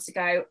brain on to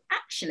go,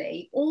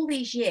 actually, all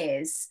these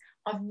years,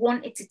 I've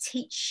wanted to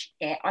teach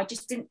it. I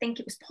just didn't think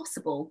it was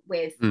possible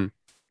with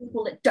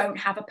people that don't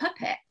have a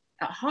puppet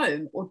at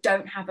home or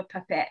don't have a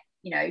puppet,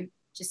 you know,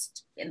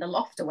 just in the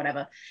loft or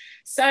whatever.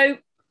 So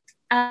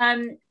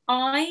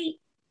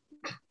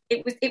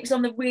it was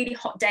on the really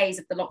hot days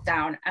of the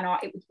lockdown,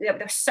 and they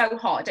were so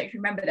hot. I don't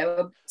even remember. There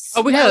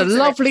were we had a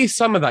lovely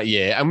summer that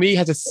year, and we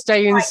had to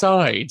stay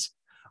inside.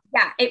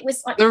 Yeah, it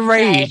was like the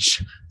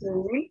rage,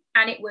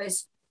 and it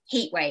was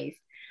heat wave.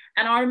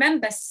 And I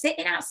remember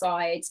sitting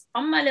outside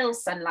on my little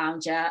sun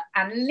lounger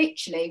and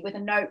literally with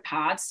an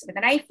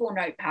A4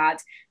 notepad,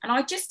 and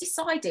I just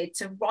decided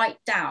to write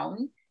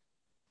down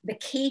the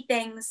key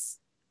things,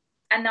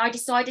 and I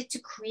decided to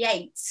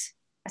create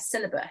a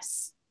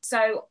syllabus.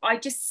 So I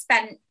just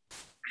spent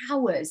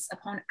hours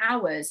upon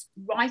hours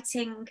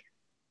writing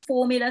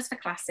formulas for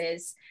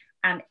classes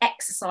and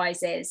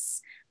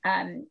exercises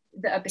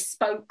that are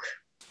bespoke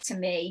to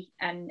me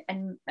and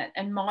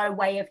my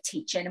way of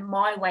teaching and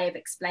my way of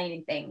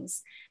explaining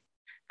things.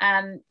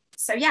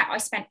 So yeah, I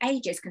spent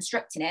ages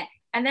constructing it,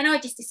 and then I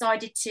just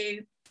decided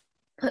to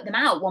put them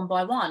out one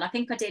by one. I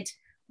think I did,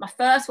 my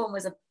first one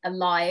was a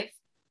live,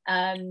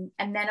 and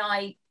then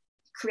I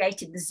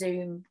created the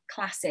Zoom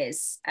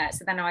classes.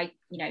 So then I,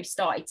 you know,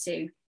 started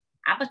to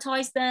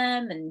advertise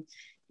them and,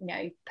 you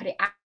know, put it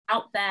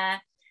out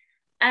there.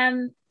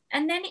 And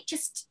then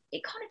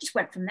it kind of just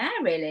went from there,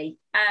 really.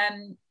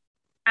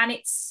 And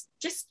it's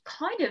just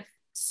kind of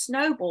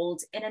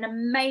snowballed in an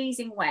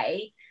amazing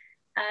way.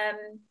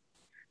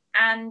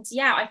 And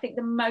yeah, I think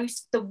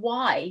the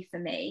why for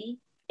me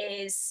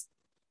is,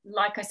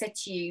 like I said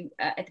to you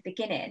at the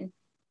beginning,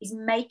 is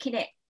making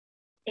it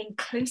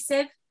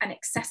inclusive and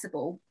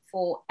accessible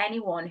for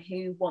anyone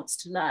who wants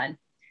to learn,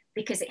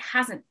 because it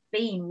hasn't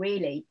been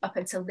really up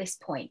until this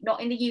point,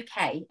 not in the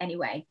UK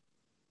anyway.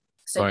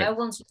 So right.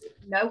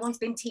 no one's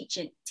been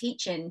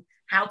teaching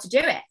how to do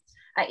it.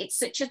 It's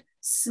such a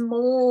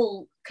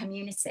small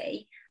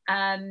community,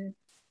 and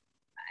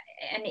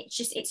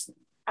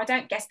I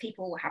don't guess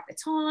people have the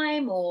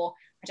time, or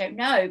I don't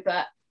know,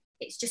 but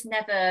it's just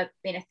never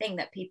been a thing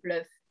that people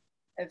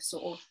have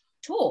sort of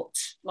taught,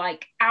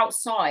 like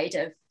outside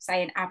of,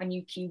 say, an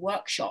Avenue Q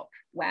workshop,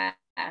 where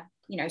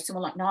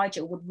someone like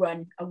Nigel would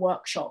run a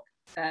workshop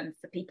for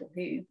people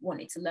who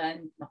wanted to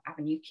learn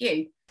Avenue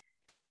Q.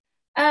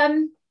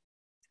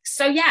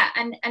 So yeah,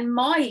 and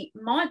my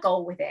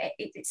goal with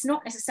it's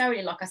not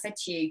necessarily, like I said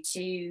to you,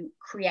 to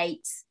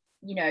create,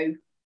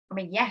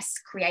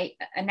 create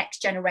a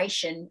next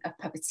generation of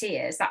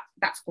puppeteers.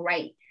 That's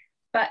great,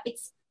 but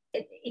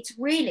it's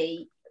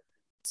really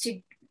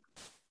to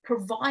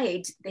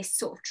provide this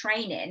sort of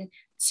training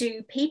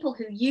to people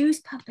who use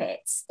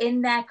puppets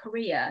in their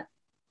career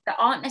that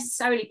aren't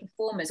necessarily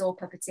performers or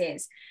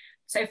puppeteers.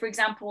 So, for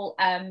example,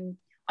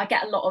 I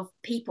get a lot of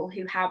people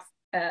who have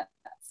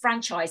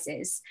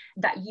franchises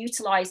that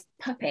utilize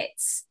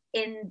puppets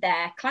in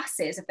their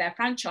classes of their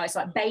franchise,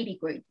 like baby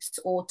groups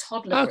or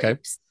toddler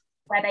groups,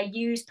 where they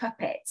use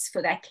puppets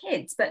for their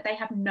kids, but they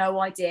have no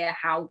idea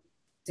how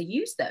to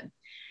use them.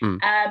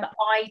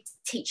 I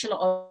teach a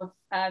lot of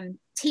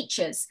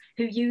teachers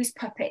who use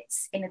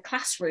puppets in a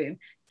classroom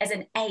as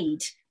an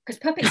aid, because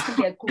puppets can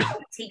be a great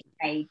teaching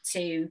aid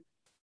to,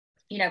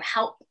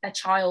 help a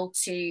child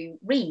to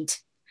read.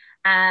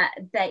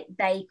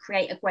 They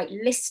create a great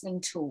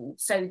listening tool,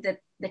 so that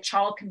the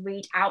child can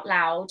read out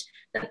loud,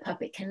 the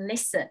puppet can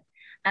listen,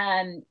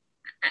 and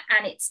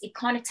it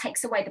kind of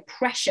takes away the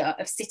pressure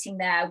of sitting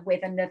there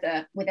with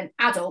an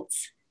adult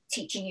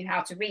teaching you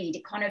how to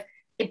read.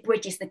 It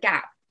bridges the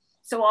gap.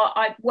 So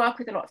I work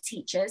with a lot of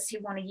teachers who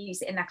want to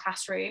use it in their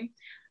classroom.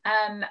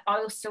 I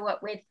also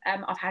work with,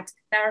 I've had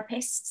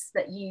therapists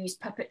that use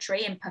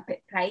puppetry and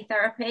puppet play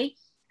therapy,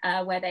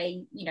 where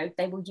they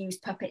will use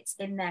puppets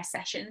in their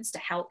sessions to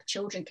help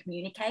children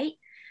communicate.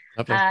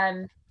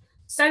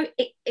 So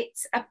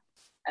it's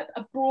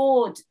a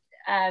broad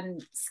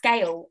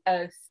scale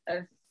of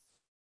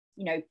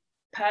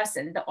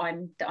person that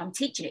I'm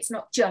teaching. It's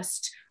not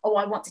just,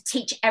 I want to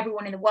teach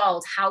everyone in the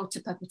world how to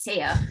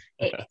puppeteer.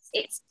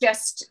 It's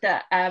just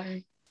that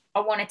I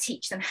want to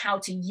teach them how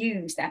to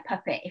use their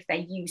puppet if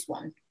they use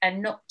one,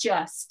 and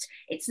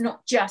it's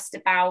not just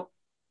about,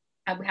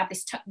 we have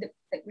this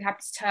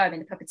term in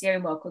the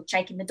puppeteering world called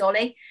shaking the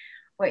dolly,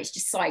 where it's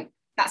just like,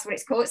 that's what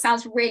it's called. It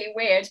sounds really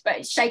weird, but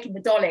it's shaking the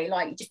dolly,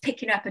 like you're just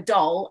picking up a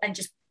doll and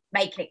just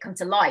making it come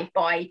to life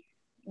by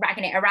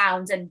ragging it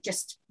around and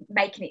just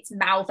making its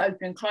mouth open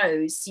and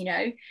close,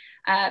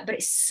 but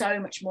it's so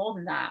much more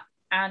than that.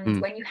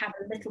 And when you have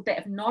a little bit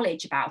of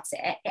knowledge about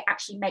it, it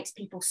actually makes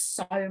people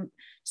so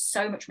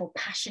much more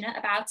passionate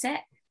about it.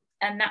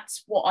 And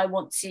that's what I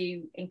want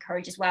to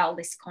encourage as well,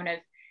 this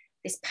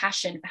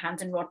passion for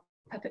hand and rod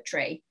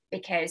puppetry,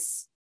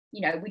 because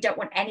we don't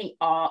want any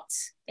art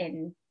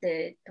in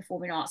the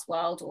performing arts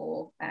world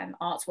or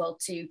arts world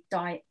to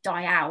die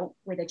out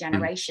with a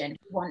generation.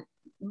 We want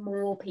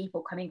more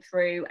people coming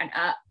through and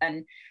up,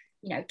 and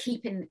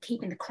keeping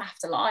the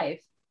craft alive,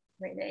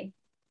 really.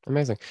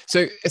 Amazing.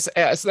 So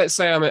let's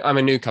say I'm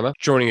a newcomer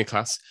joining a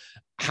class.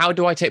 How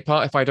do I take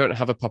part if I don't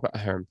have a puppet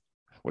at home?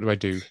 What do I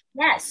do?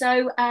 Yeah,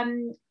 so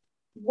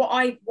what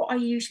I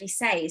usually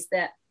say is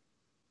that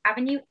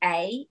Avenue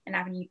A and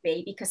Avenue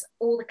B, because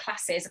all the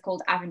classes are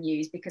called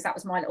avenues, because that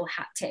was my little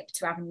hat tip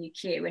to Avenue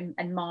Q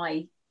and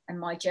my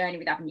journey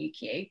with Avenue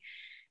Q.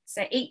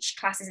 So each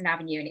class is an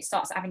avenue, and it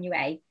starts at Avenue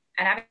A,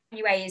 and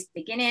Avenue A is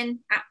beginning,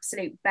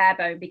 absolute bare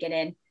bone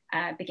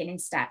beginning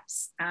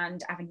steps,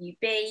 and Avenue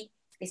B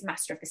is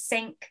Master of the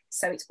Sync,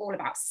 so it's all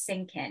about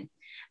syncing.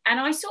 And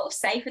I sort of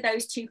say for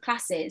those two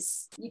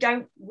classes, you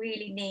don't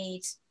really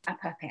need a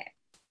puppet.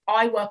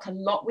 I work a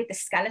lot with the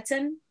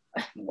skeleton,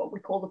 what we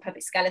call the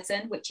puppet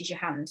skeleton, which is your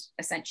hand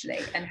essentially,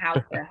 and how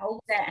to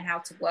hold it and how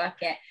to work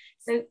it.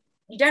 So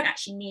you don't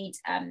actually need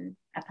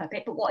a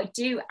puppet, but what I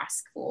do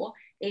ask for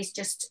is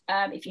just,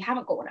 if you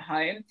haven't got one at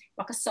home,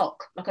 like a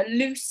sock, like a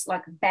loose,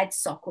 like a bed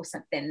sock or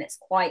something that's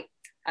quite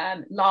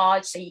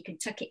large, so you can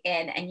tuck it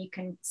in and you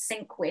can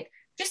sync with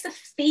just the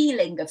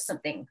feeling of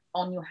something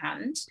on your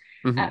hand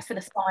for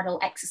the final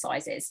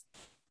exercises.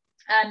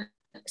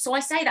 So I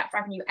say that for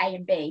Avenue A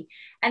and B.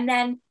 And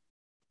then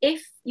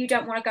if you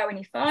don't want to go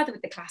any further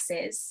with the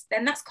classes,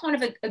 then that's kind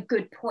of a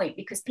good point,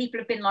 because people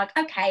have been like,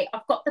 okay,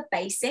 I've got the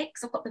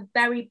basics, I've got the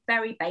very,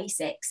 very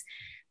basics.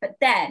 But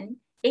then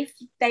if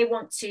they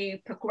want to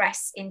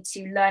progress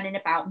into learning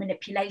about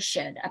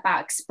manipulation,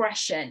 about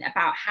expression,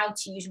 about how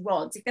to use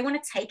rods, if they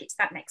want to take it to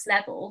that next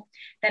level,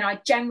 then I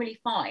generally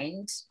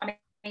find, I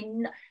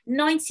mean,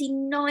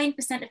 99%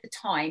 of the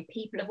time,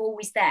 people have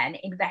always then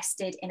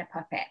invested in a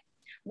puppet,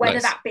 whether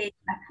Nice. that be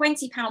a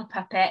 £20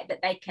 puppet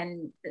that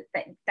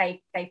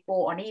they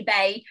bought on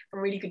eBay for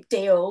a really good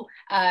deal,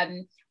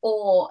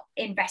 or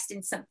invest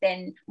in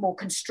something more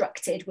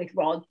constructed with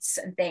rods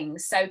and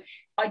things. So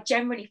I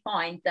generally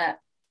find that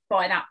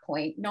by that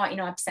point,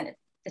 99% of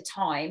the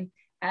time,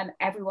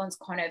 everyone's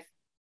kind of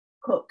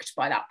hooked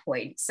by that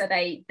point. So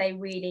they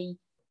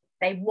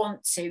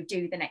want to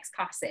do the next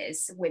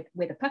classes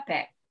with a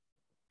puppet.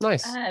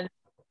 Nice.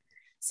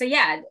 So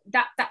yeah,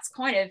 that's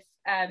kind of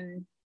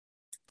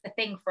the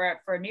thing for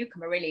a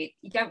newcomer. Really,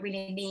 you don't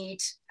really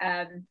need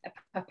a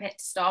puppet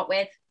to start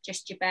with,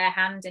 just your bare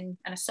hand and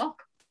a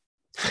sock.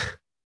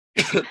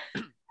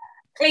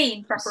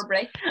 Clean,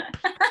 preferably.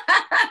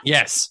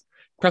 Yes,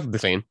 preferably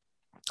clean.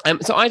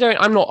 So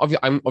I'm not of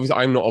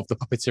the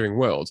puppeteering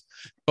world,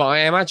 but I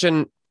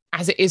imagine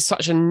as it is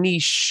such a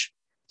niche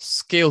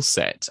skill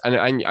set,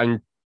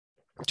 and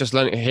just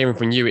hearing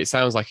from you, it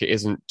sounds like it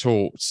isn't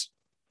taught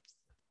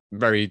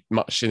very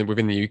much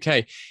within the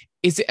UK.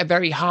 Is it a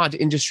very hard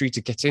industry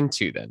to get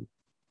into then?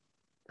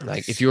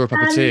 Like if you're a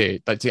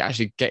puppeteer, like to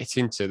actually get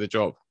into the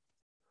job?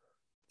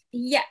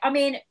 Yeah, I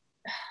mean,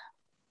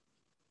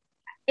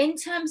 in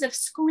terms of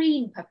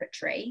screen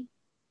puppetry,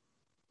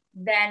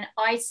 then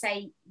I'd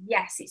say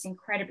yes, it's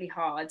incredibly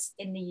hard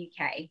in the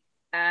UK,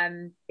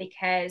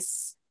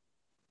 because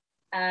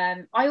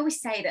I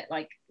always say that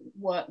like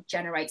work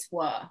generates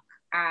work,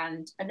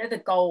 and another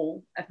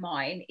goal of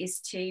mine is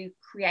to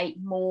create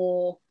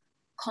more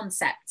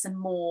concepts and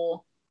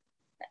more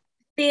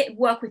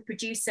work with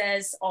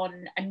producers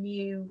on a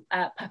new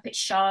puppet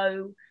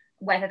show,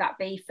 whether that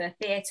be for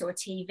theatre or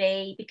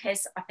TV,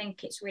 because I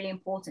think it's really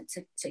important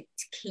to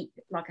keep,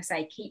 like I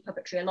say, keep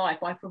puppetry alive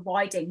by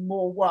providing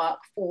more work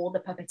for the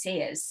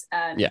puppeteers.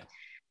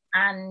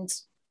 And,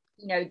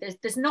 you know,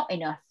 there's not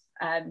enough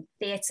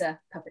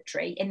theatre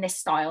puppetry in this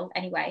style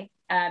anyway,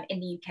 in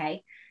the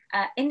UK.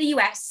 In the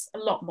US, a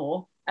lot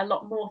more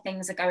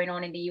things are going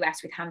on in the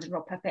US with hand and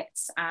rod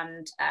puppets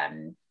and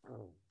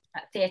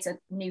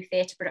new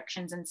theatre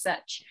productions and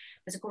such.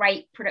 There's a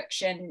great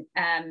production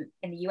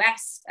in the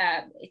US.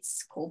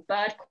 It's called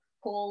Bird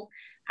Call,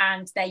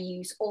 and they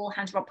use all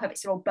hand and rod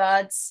puppets. They're all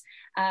birds.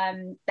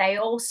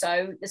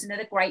 There's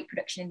another great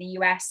production in the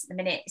US at the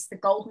minute. It's the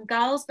Golden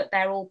Girls, but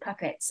they're all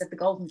puppets of the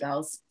Golden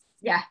Girls.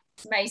 Yeah,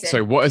 it's amazing.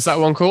 So what is that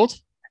one called?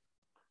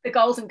 The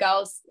Golden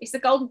Girls. It's the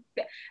Golden.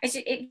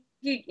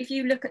 If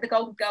you look at the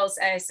Golden Girls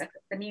as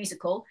the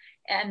musical,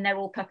 and they're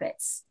all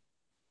puppets.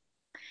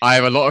 I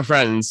have a lot of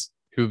friends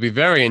who will be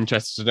very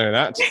interested to know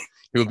that.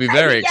 Who will be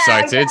very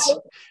excited.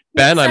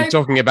 Ben, I'm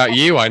talking about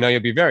you. I know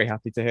you'll be very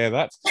happy to hear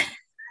that.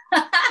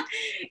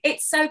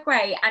 It's so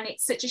great, and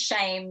it's such a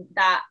shame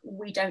that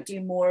we don't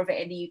do more of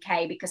it in the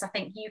UK, because I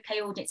think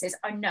UK audiences,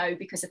 I know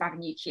because of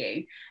Avenue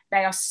Q,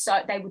 they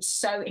would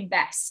so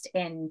invest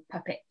in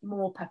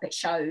more puppet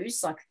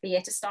shows like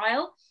theatre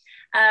style.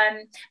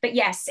 But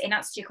yes, in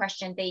answer to your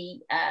question,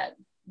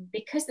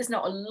 because there's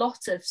not a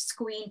lot of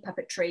screen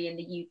puppetry in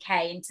the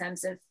UK in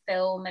terms of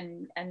film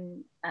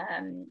and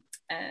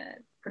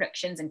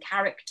productions and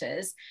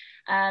characters,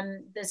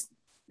 there's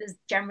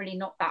generally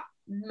not that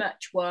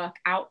much work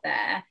out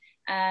there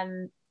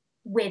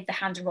with the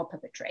hand and rod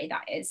puppetry,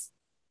 that is.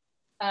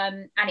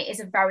 And it is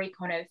a very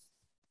kind of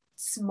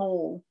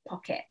small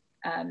pocket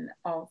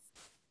of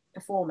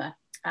performer.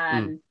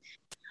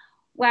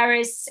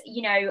 Whereas,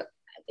 you know,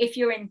 if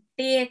you're in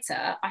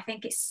theatre, I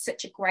think it's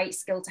such a great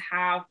skill to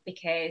have,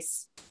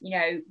 because, you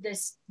know,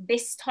 there's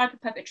this type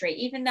of puppetry,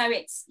 even though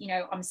it's, you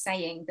know, I'm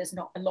saying there's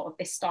not a lot of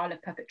this style of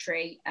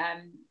puppetry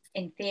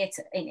in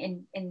theatre,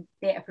 in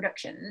theatre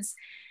productions,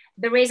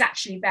 there is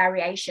actually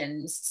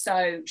variations.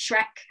 So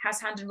Shrek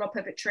has hand and rod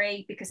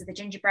puppetry because of the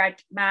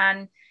gingerbread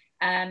man.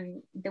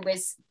 There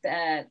was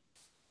the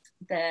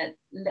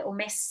Little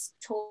Miss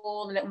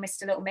tour, the Little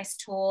Mr. Little Miss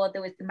tour.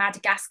 There was the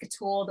Madagascar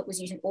tour that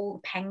was using all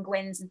the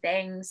penguins and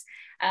things.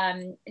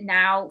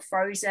 Now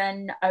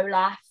Frozen,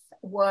 Olaf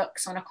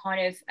works on a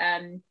kind of,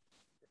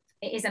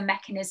 it is a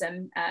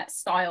mechanism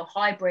style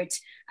hybrid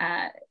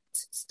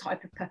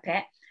type of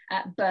puppet,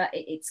 but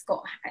it's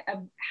got a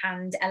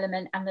hand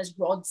element and there's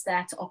rods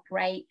there to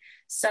operate.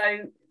 So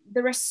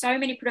there are so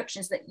many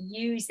productions that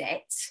use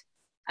it,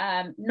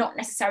 not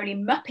necessarily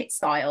Muppet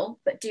style,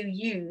 but do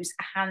use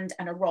a hand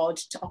and a rod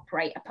to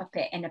operate a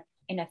puppet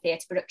in a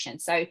theatre production.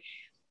 So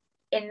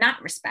in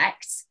that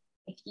respect,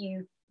 if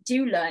you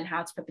do learn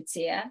how to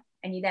puppeteer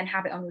and you then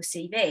have it on your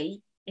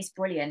CV, it's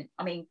brilliant.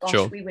 I mean, gosh,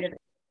 sure. we would have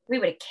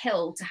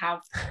killed to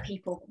have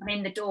people come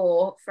in the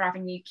door for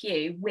Avenue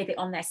Q with it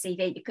on their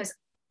CV, because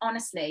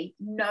honestly,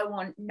 no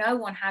one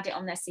had it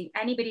on their CV.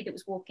 Anybody that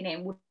was walking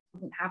in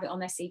wouldn't have it on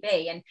their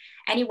CV, and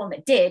anyone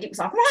that did, it was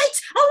like,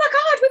 right, oh my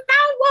god, we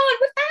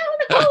found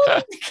the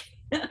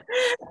golden.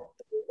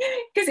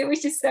 Because it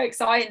was just so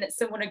exciting that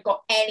someone had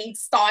got any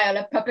style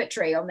of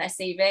puppetry on their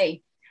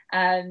CV.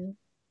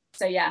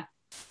 So yeah,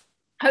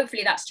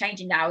 hopefully that's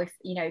changing now, if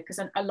you know, because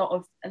a lot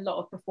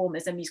of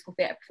performers and musical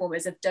theatre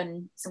performers have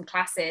done some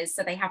classes,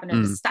 so they have an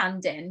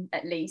understanding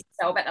at least.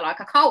 So I bet they're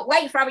like, I can't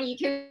wait for Avenue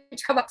Q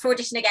to come up for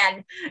audition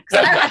again,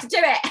 because I know how to do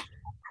it.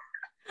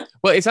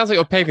 Well, it sounds like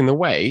you're paving the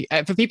way.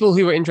 For people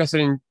who are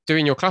interested in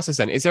doing your classes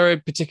then, is there a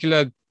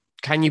particular,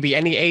 can you be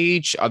any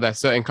age? Are there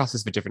certain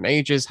classes for different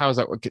ages? How does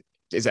that work?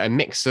 Is it a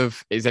mix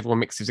of, is everyone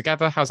mixed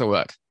together? How does that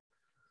work?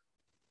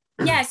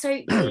 Yeah, so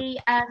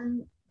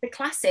the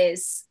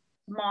classes,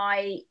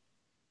 my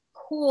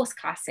course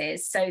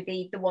classes, so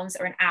the ones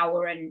that are an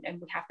hour and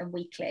we have them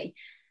weekly,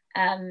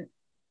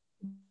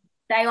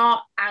 they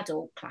are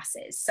adult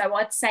classes. So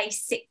I'd say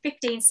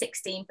 15,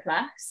 16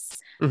 plus,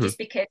 just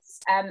because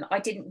I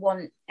didn't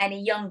want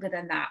any younger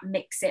than that,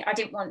 mix it. I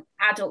didn't want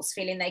adults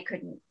feeling they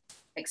couldn't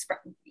express,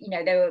 you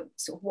know, they were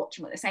sort of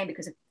watching what they're saying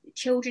because of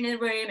children in the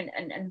room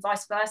and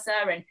vice versa.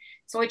 And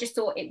so I just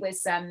thought it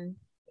was,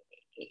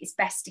 it's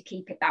best to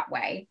keep it that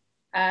way.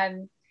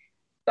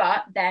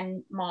 But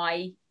then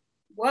my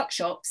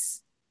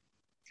workshops,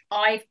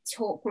 I've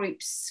taught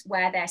groups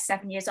where they're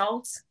 7 years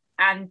old,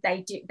 and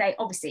they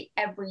obviously,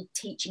 every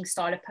teaching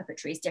style of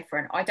puppetry is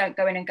different. I don't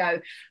go in and go,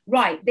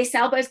 right, this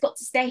elbow's got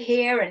to stay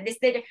here, and this,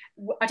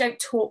 I don't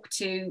talk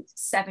to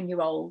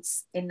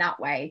 7-year-olds in that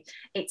way.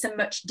 It's a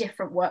much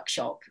different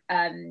workshop.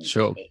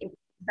 Sure. It's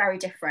very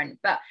different,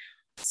 but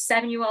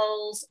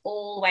 7-year-olds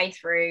all the way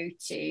through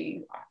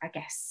to, I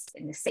guess,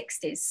 in the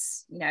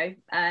 60s, you know,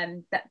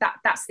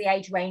 that's the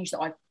age range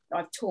that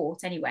I've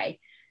taught anyway.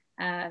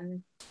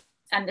 And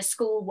the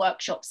school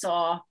workshops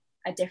are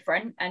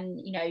different, and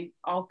you know,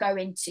 I'll go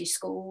into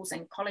schools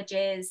and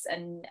colleges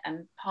and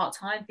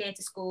part-time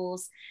theatre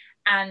schools,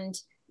 and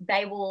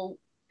they will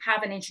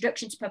have an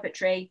introduction to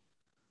puppetry.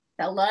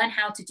 They'll learn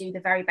how to do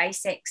the very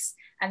basics,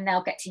 and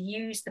they'll get to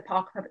use the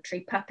Parker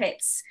Puppetry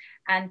puppets,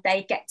 and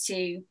they get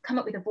to come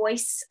up with a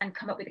voice and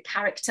come up with a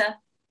character,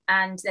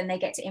 and then they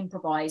get to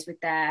improvise with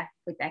their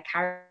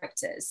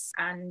characters,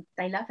 and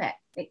they love it.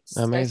 It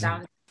just goes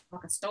down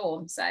like a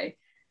storm. So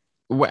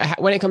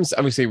when it comes to,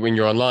 obviously, when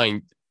you're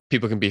online,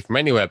 people can be from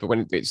anywhere, but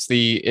when it's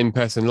the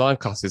in-person live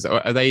classes,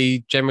 are they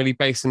generally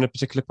based in a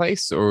particular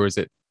place, or is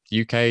it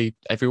UK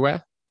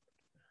everywhere?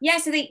 Yeah,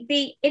 so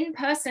the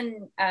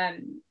in-person,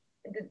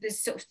 there's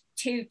sort of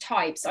two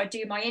types. I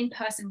do my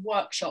in-person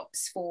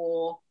workshops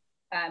for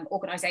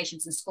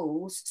organisations and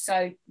schools.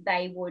 So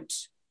they would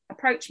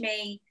approach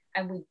me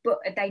and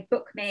they'd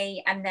book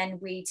me, and then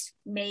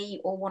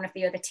me or one of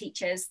the other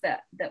teachers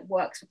that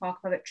works for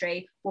Parker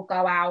Puppetry will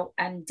go out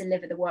and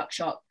deliver the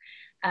workshop.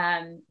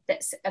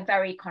 That's a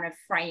very kind of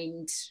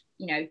framed,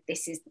 you know,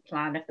 this is the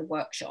plan of the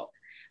workshop,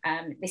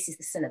 this is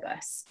the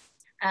syllabus.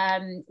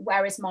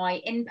 Whereas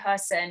my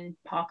in-person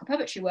Parker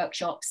Puppetry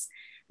workshops,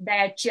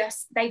 they've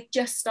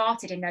just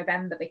started in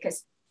November,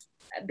 because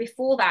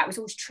before that it was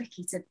always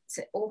tricky to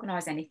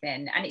organise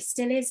anything, and it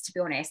still is, to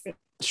be honest.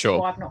 Sure.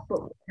 So I've not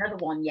booked another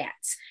one yet,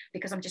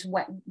 because I'm just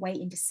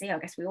waiting to see. I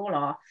guess we all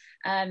are.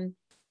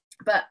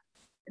 But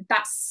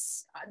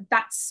that's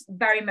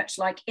very much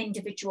like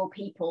individual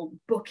people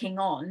booking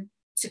on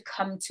to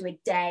come to a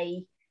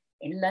day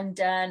in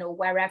London or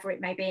wherever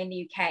it may be in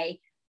the UK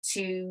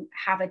to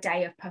have a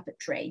day of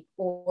puppetry,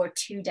 or a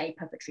 2-day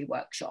puppetry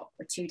workshop,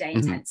 a 2-day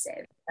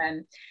intensive.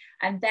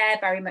 And they're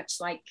very much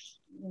like,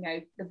 you know,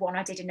 the one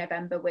I did in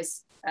November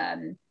was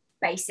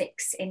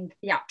basics in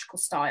theatrical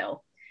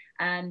style.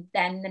 And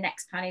then the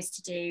next plan is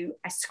to do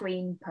a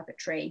screen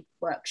puppetry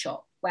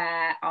workshop,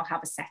 where I'll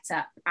have a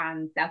setup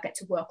and they'll get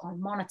to work on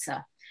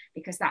monitor,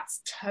 because that's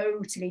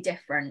totally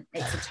different.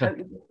 It's a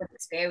totally different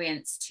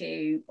experience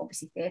to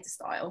obviously theatre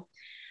style.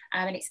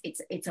 And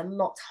it's a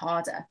lot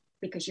harder,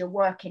 because you're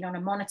working on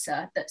a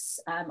monitor that's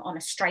on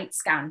a straight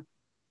scan,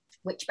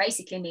 which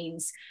basically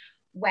means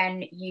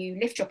when you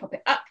lift your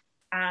puppet up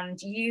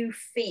and you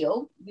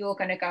feel you're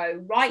going to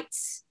go right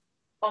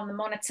on the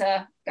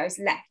monitor, goes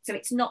left. So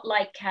it's not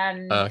like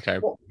what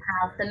we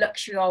have the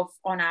luxury of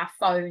on our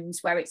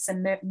phones, where it's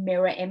a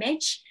mirror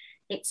image.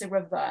 It's a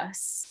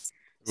reverse.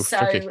 Oof, so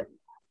tricky.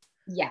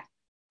 Yeah,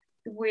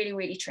 really,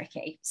 really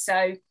tricky.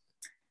 So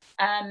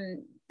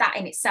that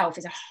in itself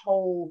is a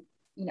whole,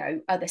 you know,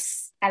 other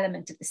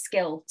element of the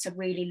skill to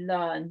really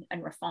learn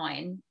and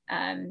refine.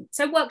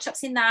 So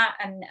workshops in that,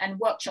 and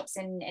workshops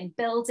in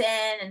building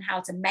and how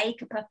to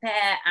make a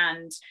puppet,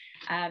 and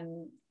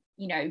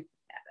you know,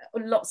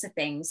 lots of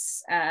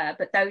things,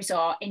 but those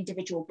are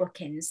individual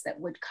bookings that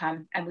would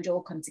come and would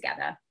all come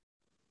together.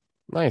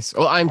 Nice.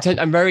 Well,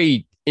 I'm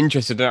very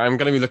interested. I'm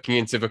going to be looking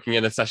into booking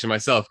in a session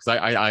myself, because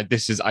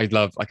I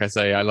love, like I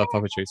say, I love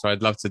puppetry, so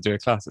I'd love to do a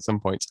class at some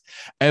point.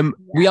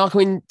 We are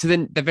coming to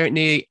the very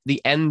near the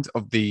end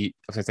of the,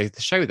 I was going to say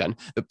the show then,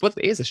 but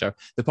it is a show,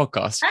 the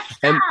podcast.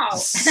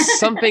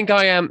 Something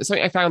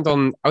I found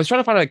on, I was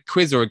trying to find a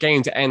quiz or a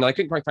game to end. I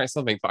couldn't quite find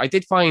something, but I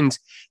did find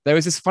there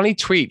was this funny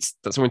tweet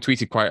that someone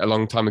tweeted quite a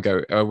long time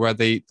ago,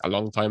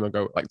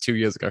 like 2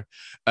 years ago,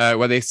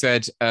 where they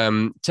said,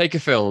 take a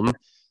film,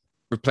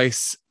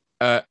 replace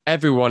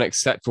everyone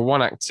except for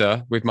one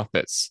actor with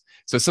Muppets.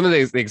 So some of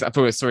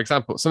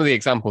the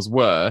examples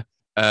were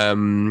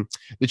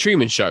The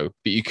Truman Show,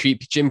 but you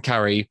keep Jim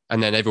Carrey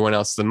and then everyone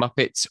else the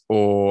Muppets,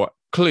 or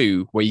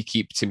Clue, where you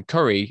keep Tim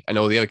Curry and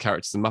all the other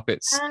characters the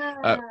Muppets.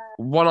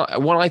 One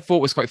I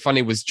thought was quite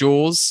funny was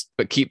Jaws,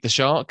 but keep the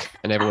shark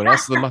and everyone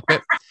else the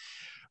Muppet.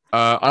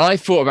 And I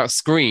thought about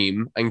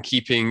Scream and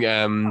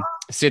keeping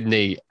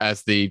Sydney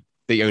as the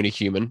only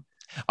human.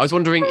 I was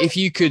wondering if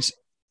you could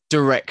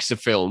direct a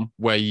film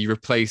where you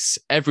replace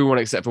everyone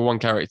except for one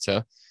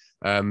character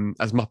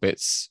as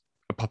Muppets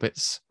or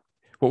puppets.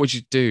 What would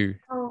you do?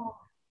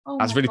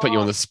 I was really putting you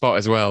on the spot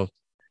as well.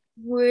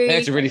 I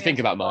had to really think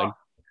about mine.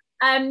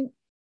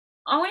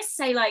 I want to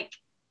say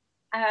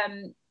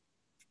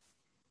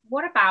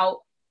what about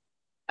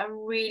a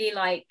really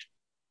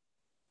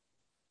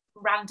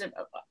random?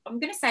 I'm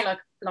going to say like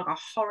a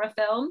horror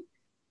film.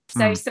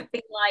 So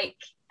something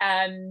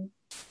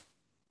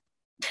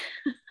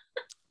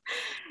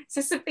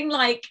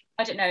like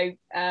I don't know,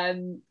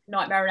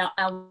 Nightmare on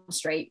Elm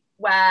Street,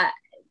 where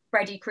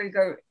Freddy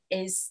Krueger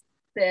is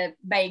the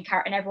main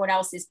character and everyone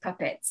else is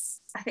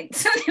puppets. I think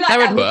something like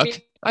that would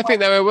work. I think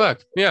that would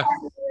work. Yeah.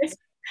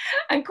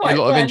 And quite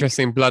a lot of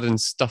interesting blood and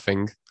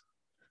stuffing.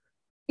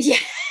 Yeah,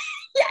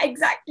 yeah,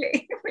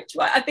 exactly. Which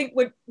I think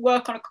would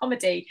work on a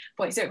comedy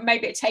point. So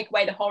maybe it'd take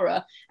away the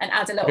horror and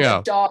add a little bit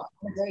of dark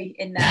comedy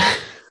in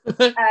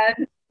there.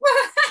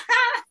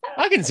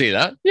 I can see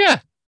that. Yeah,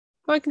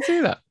 I can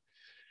see that.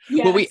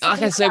 Yeah, well, like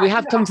I say, we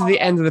have come to the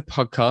end of the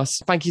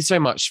podcast. Thank you so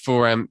much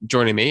for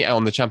joining me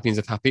on the Champions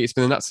of Happy. It's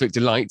been an absolute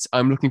delight.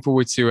 I'm looking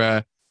forward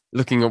to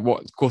looking at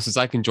what courses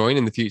I can join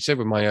in the future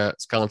with my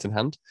skeleton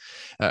hand.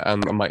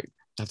 And I might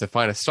have to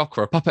find a sock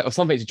or a puppet or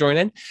something to join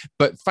in.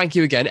 But thank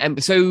you again.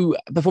 And so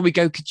before we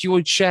go, could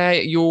you share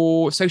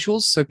your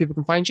socials so people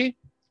can find you?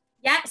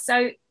 Yeah,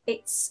 so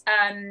it's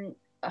the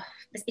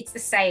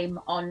same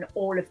on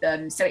all of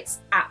them. So it's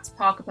at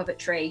Parker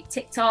Puppetry,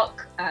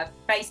 TikTok,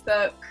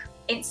 Facebook,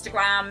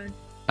 Instagram.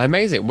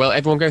 Amazing. Well,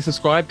 everyone go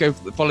subscribe, go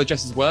follow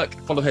Jess's work,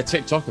 follow her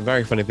TikTok, and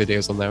very funny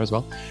videos on there as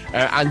well.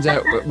 And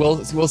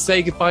we'll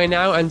say goodbye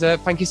now, and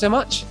thank you so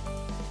much.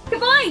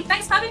 Goodbye.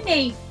 Thanks for having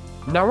me.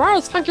 No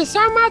worries. Thank you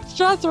so much,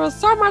 Jess. It was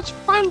so much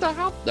fun to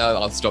help. No,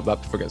 I'll stop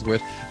that before it gets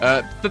weird.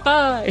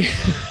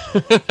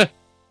 Bye-bye.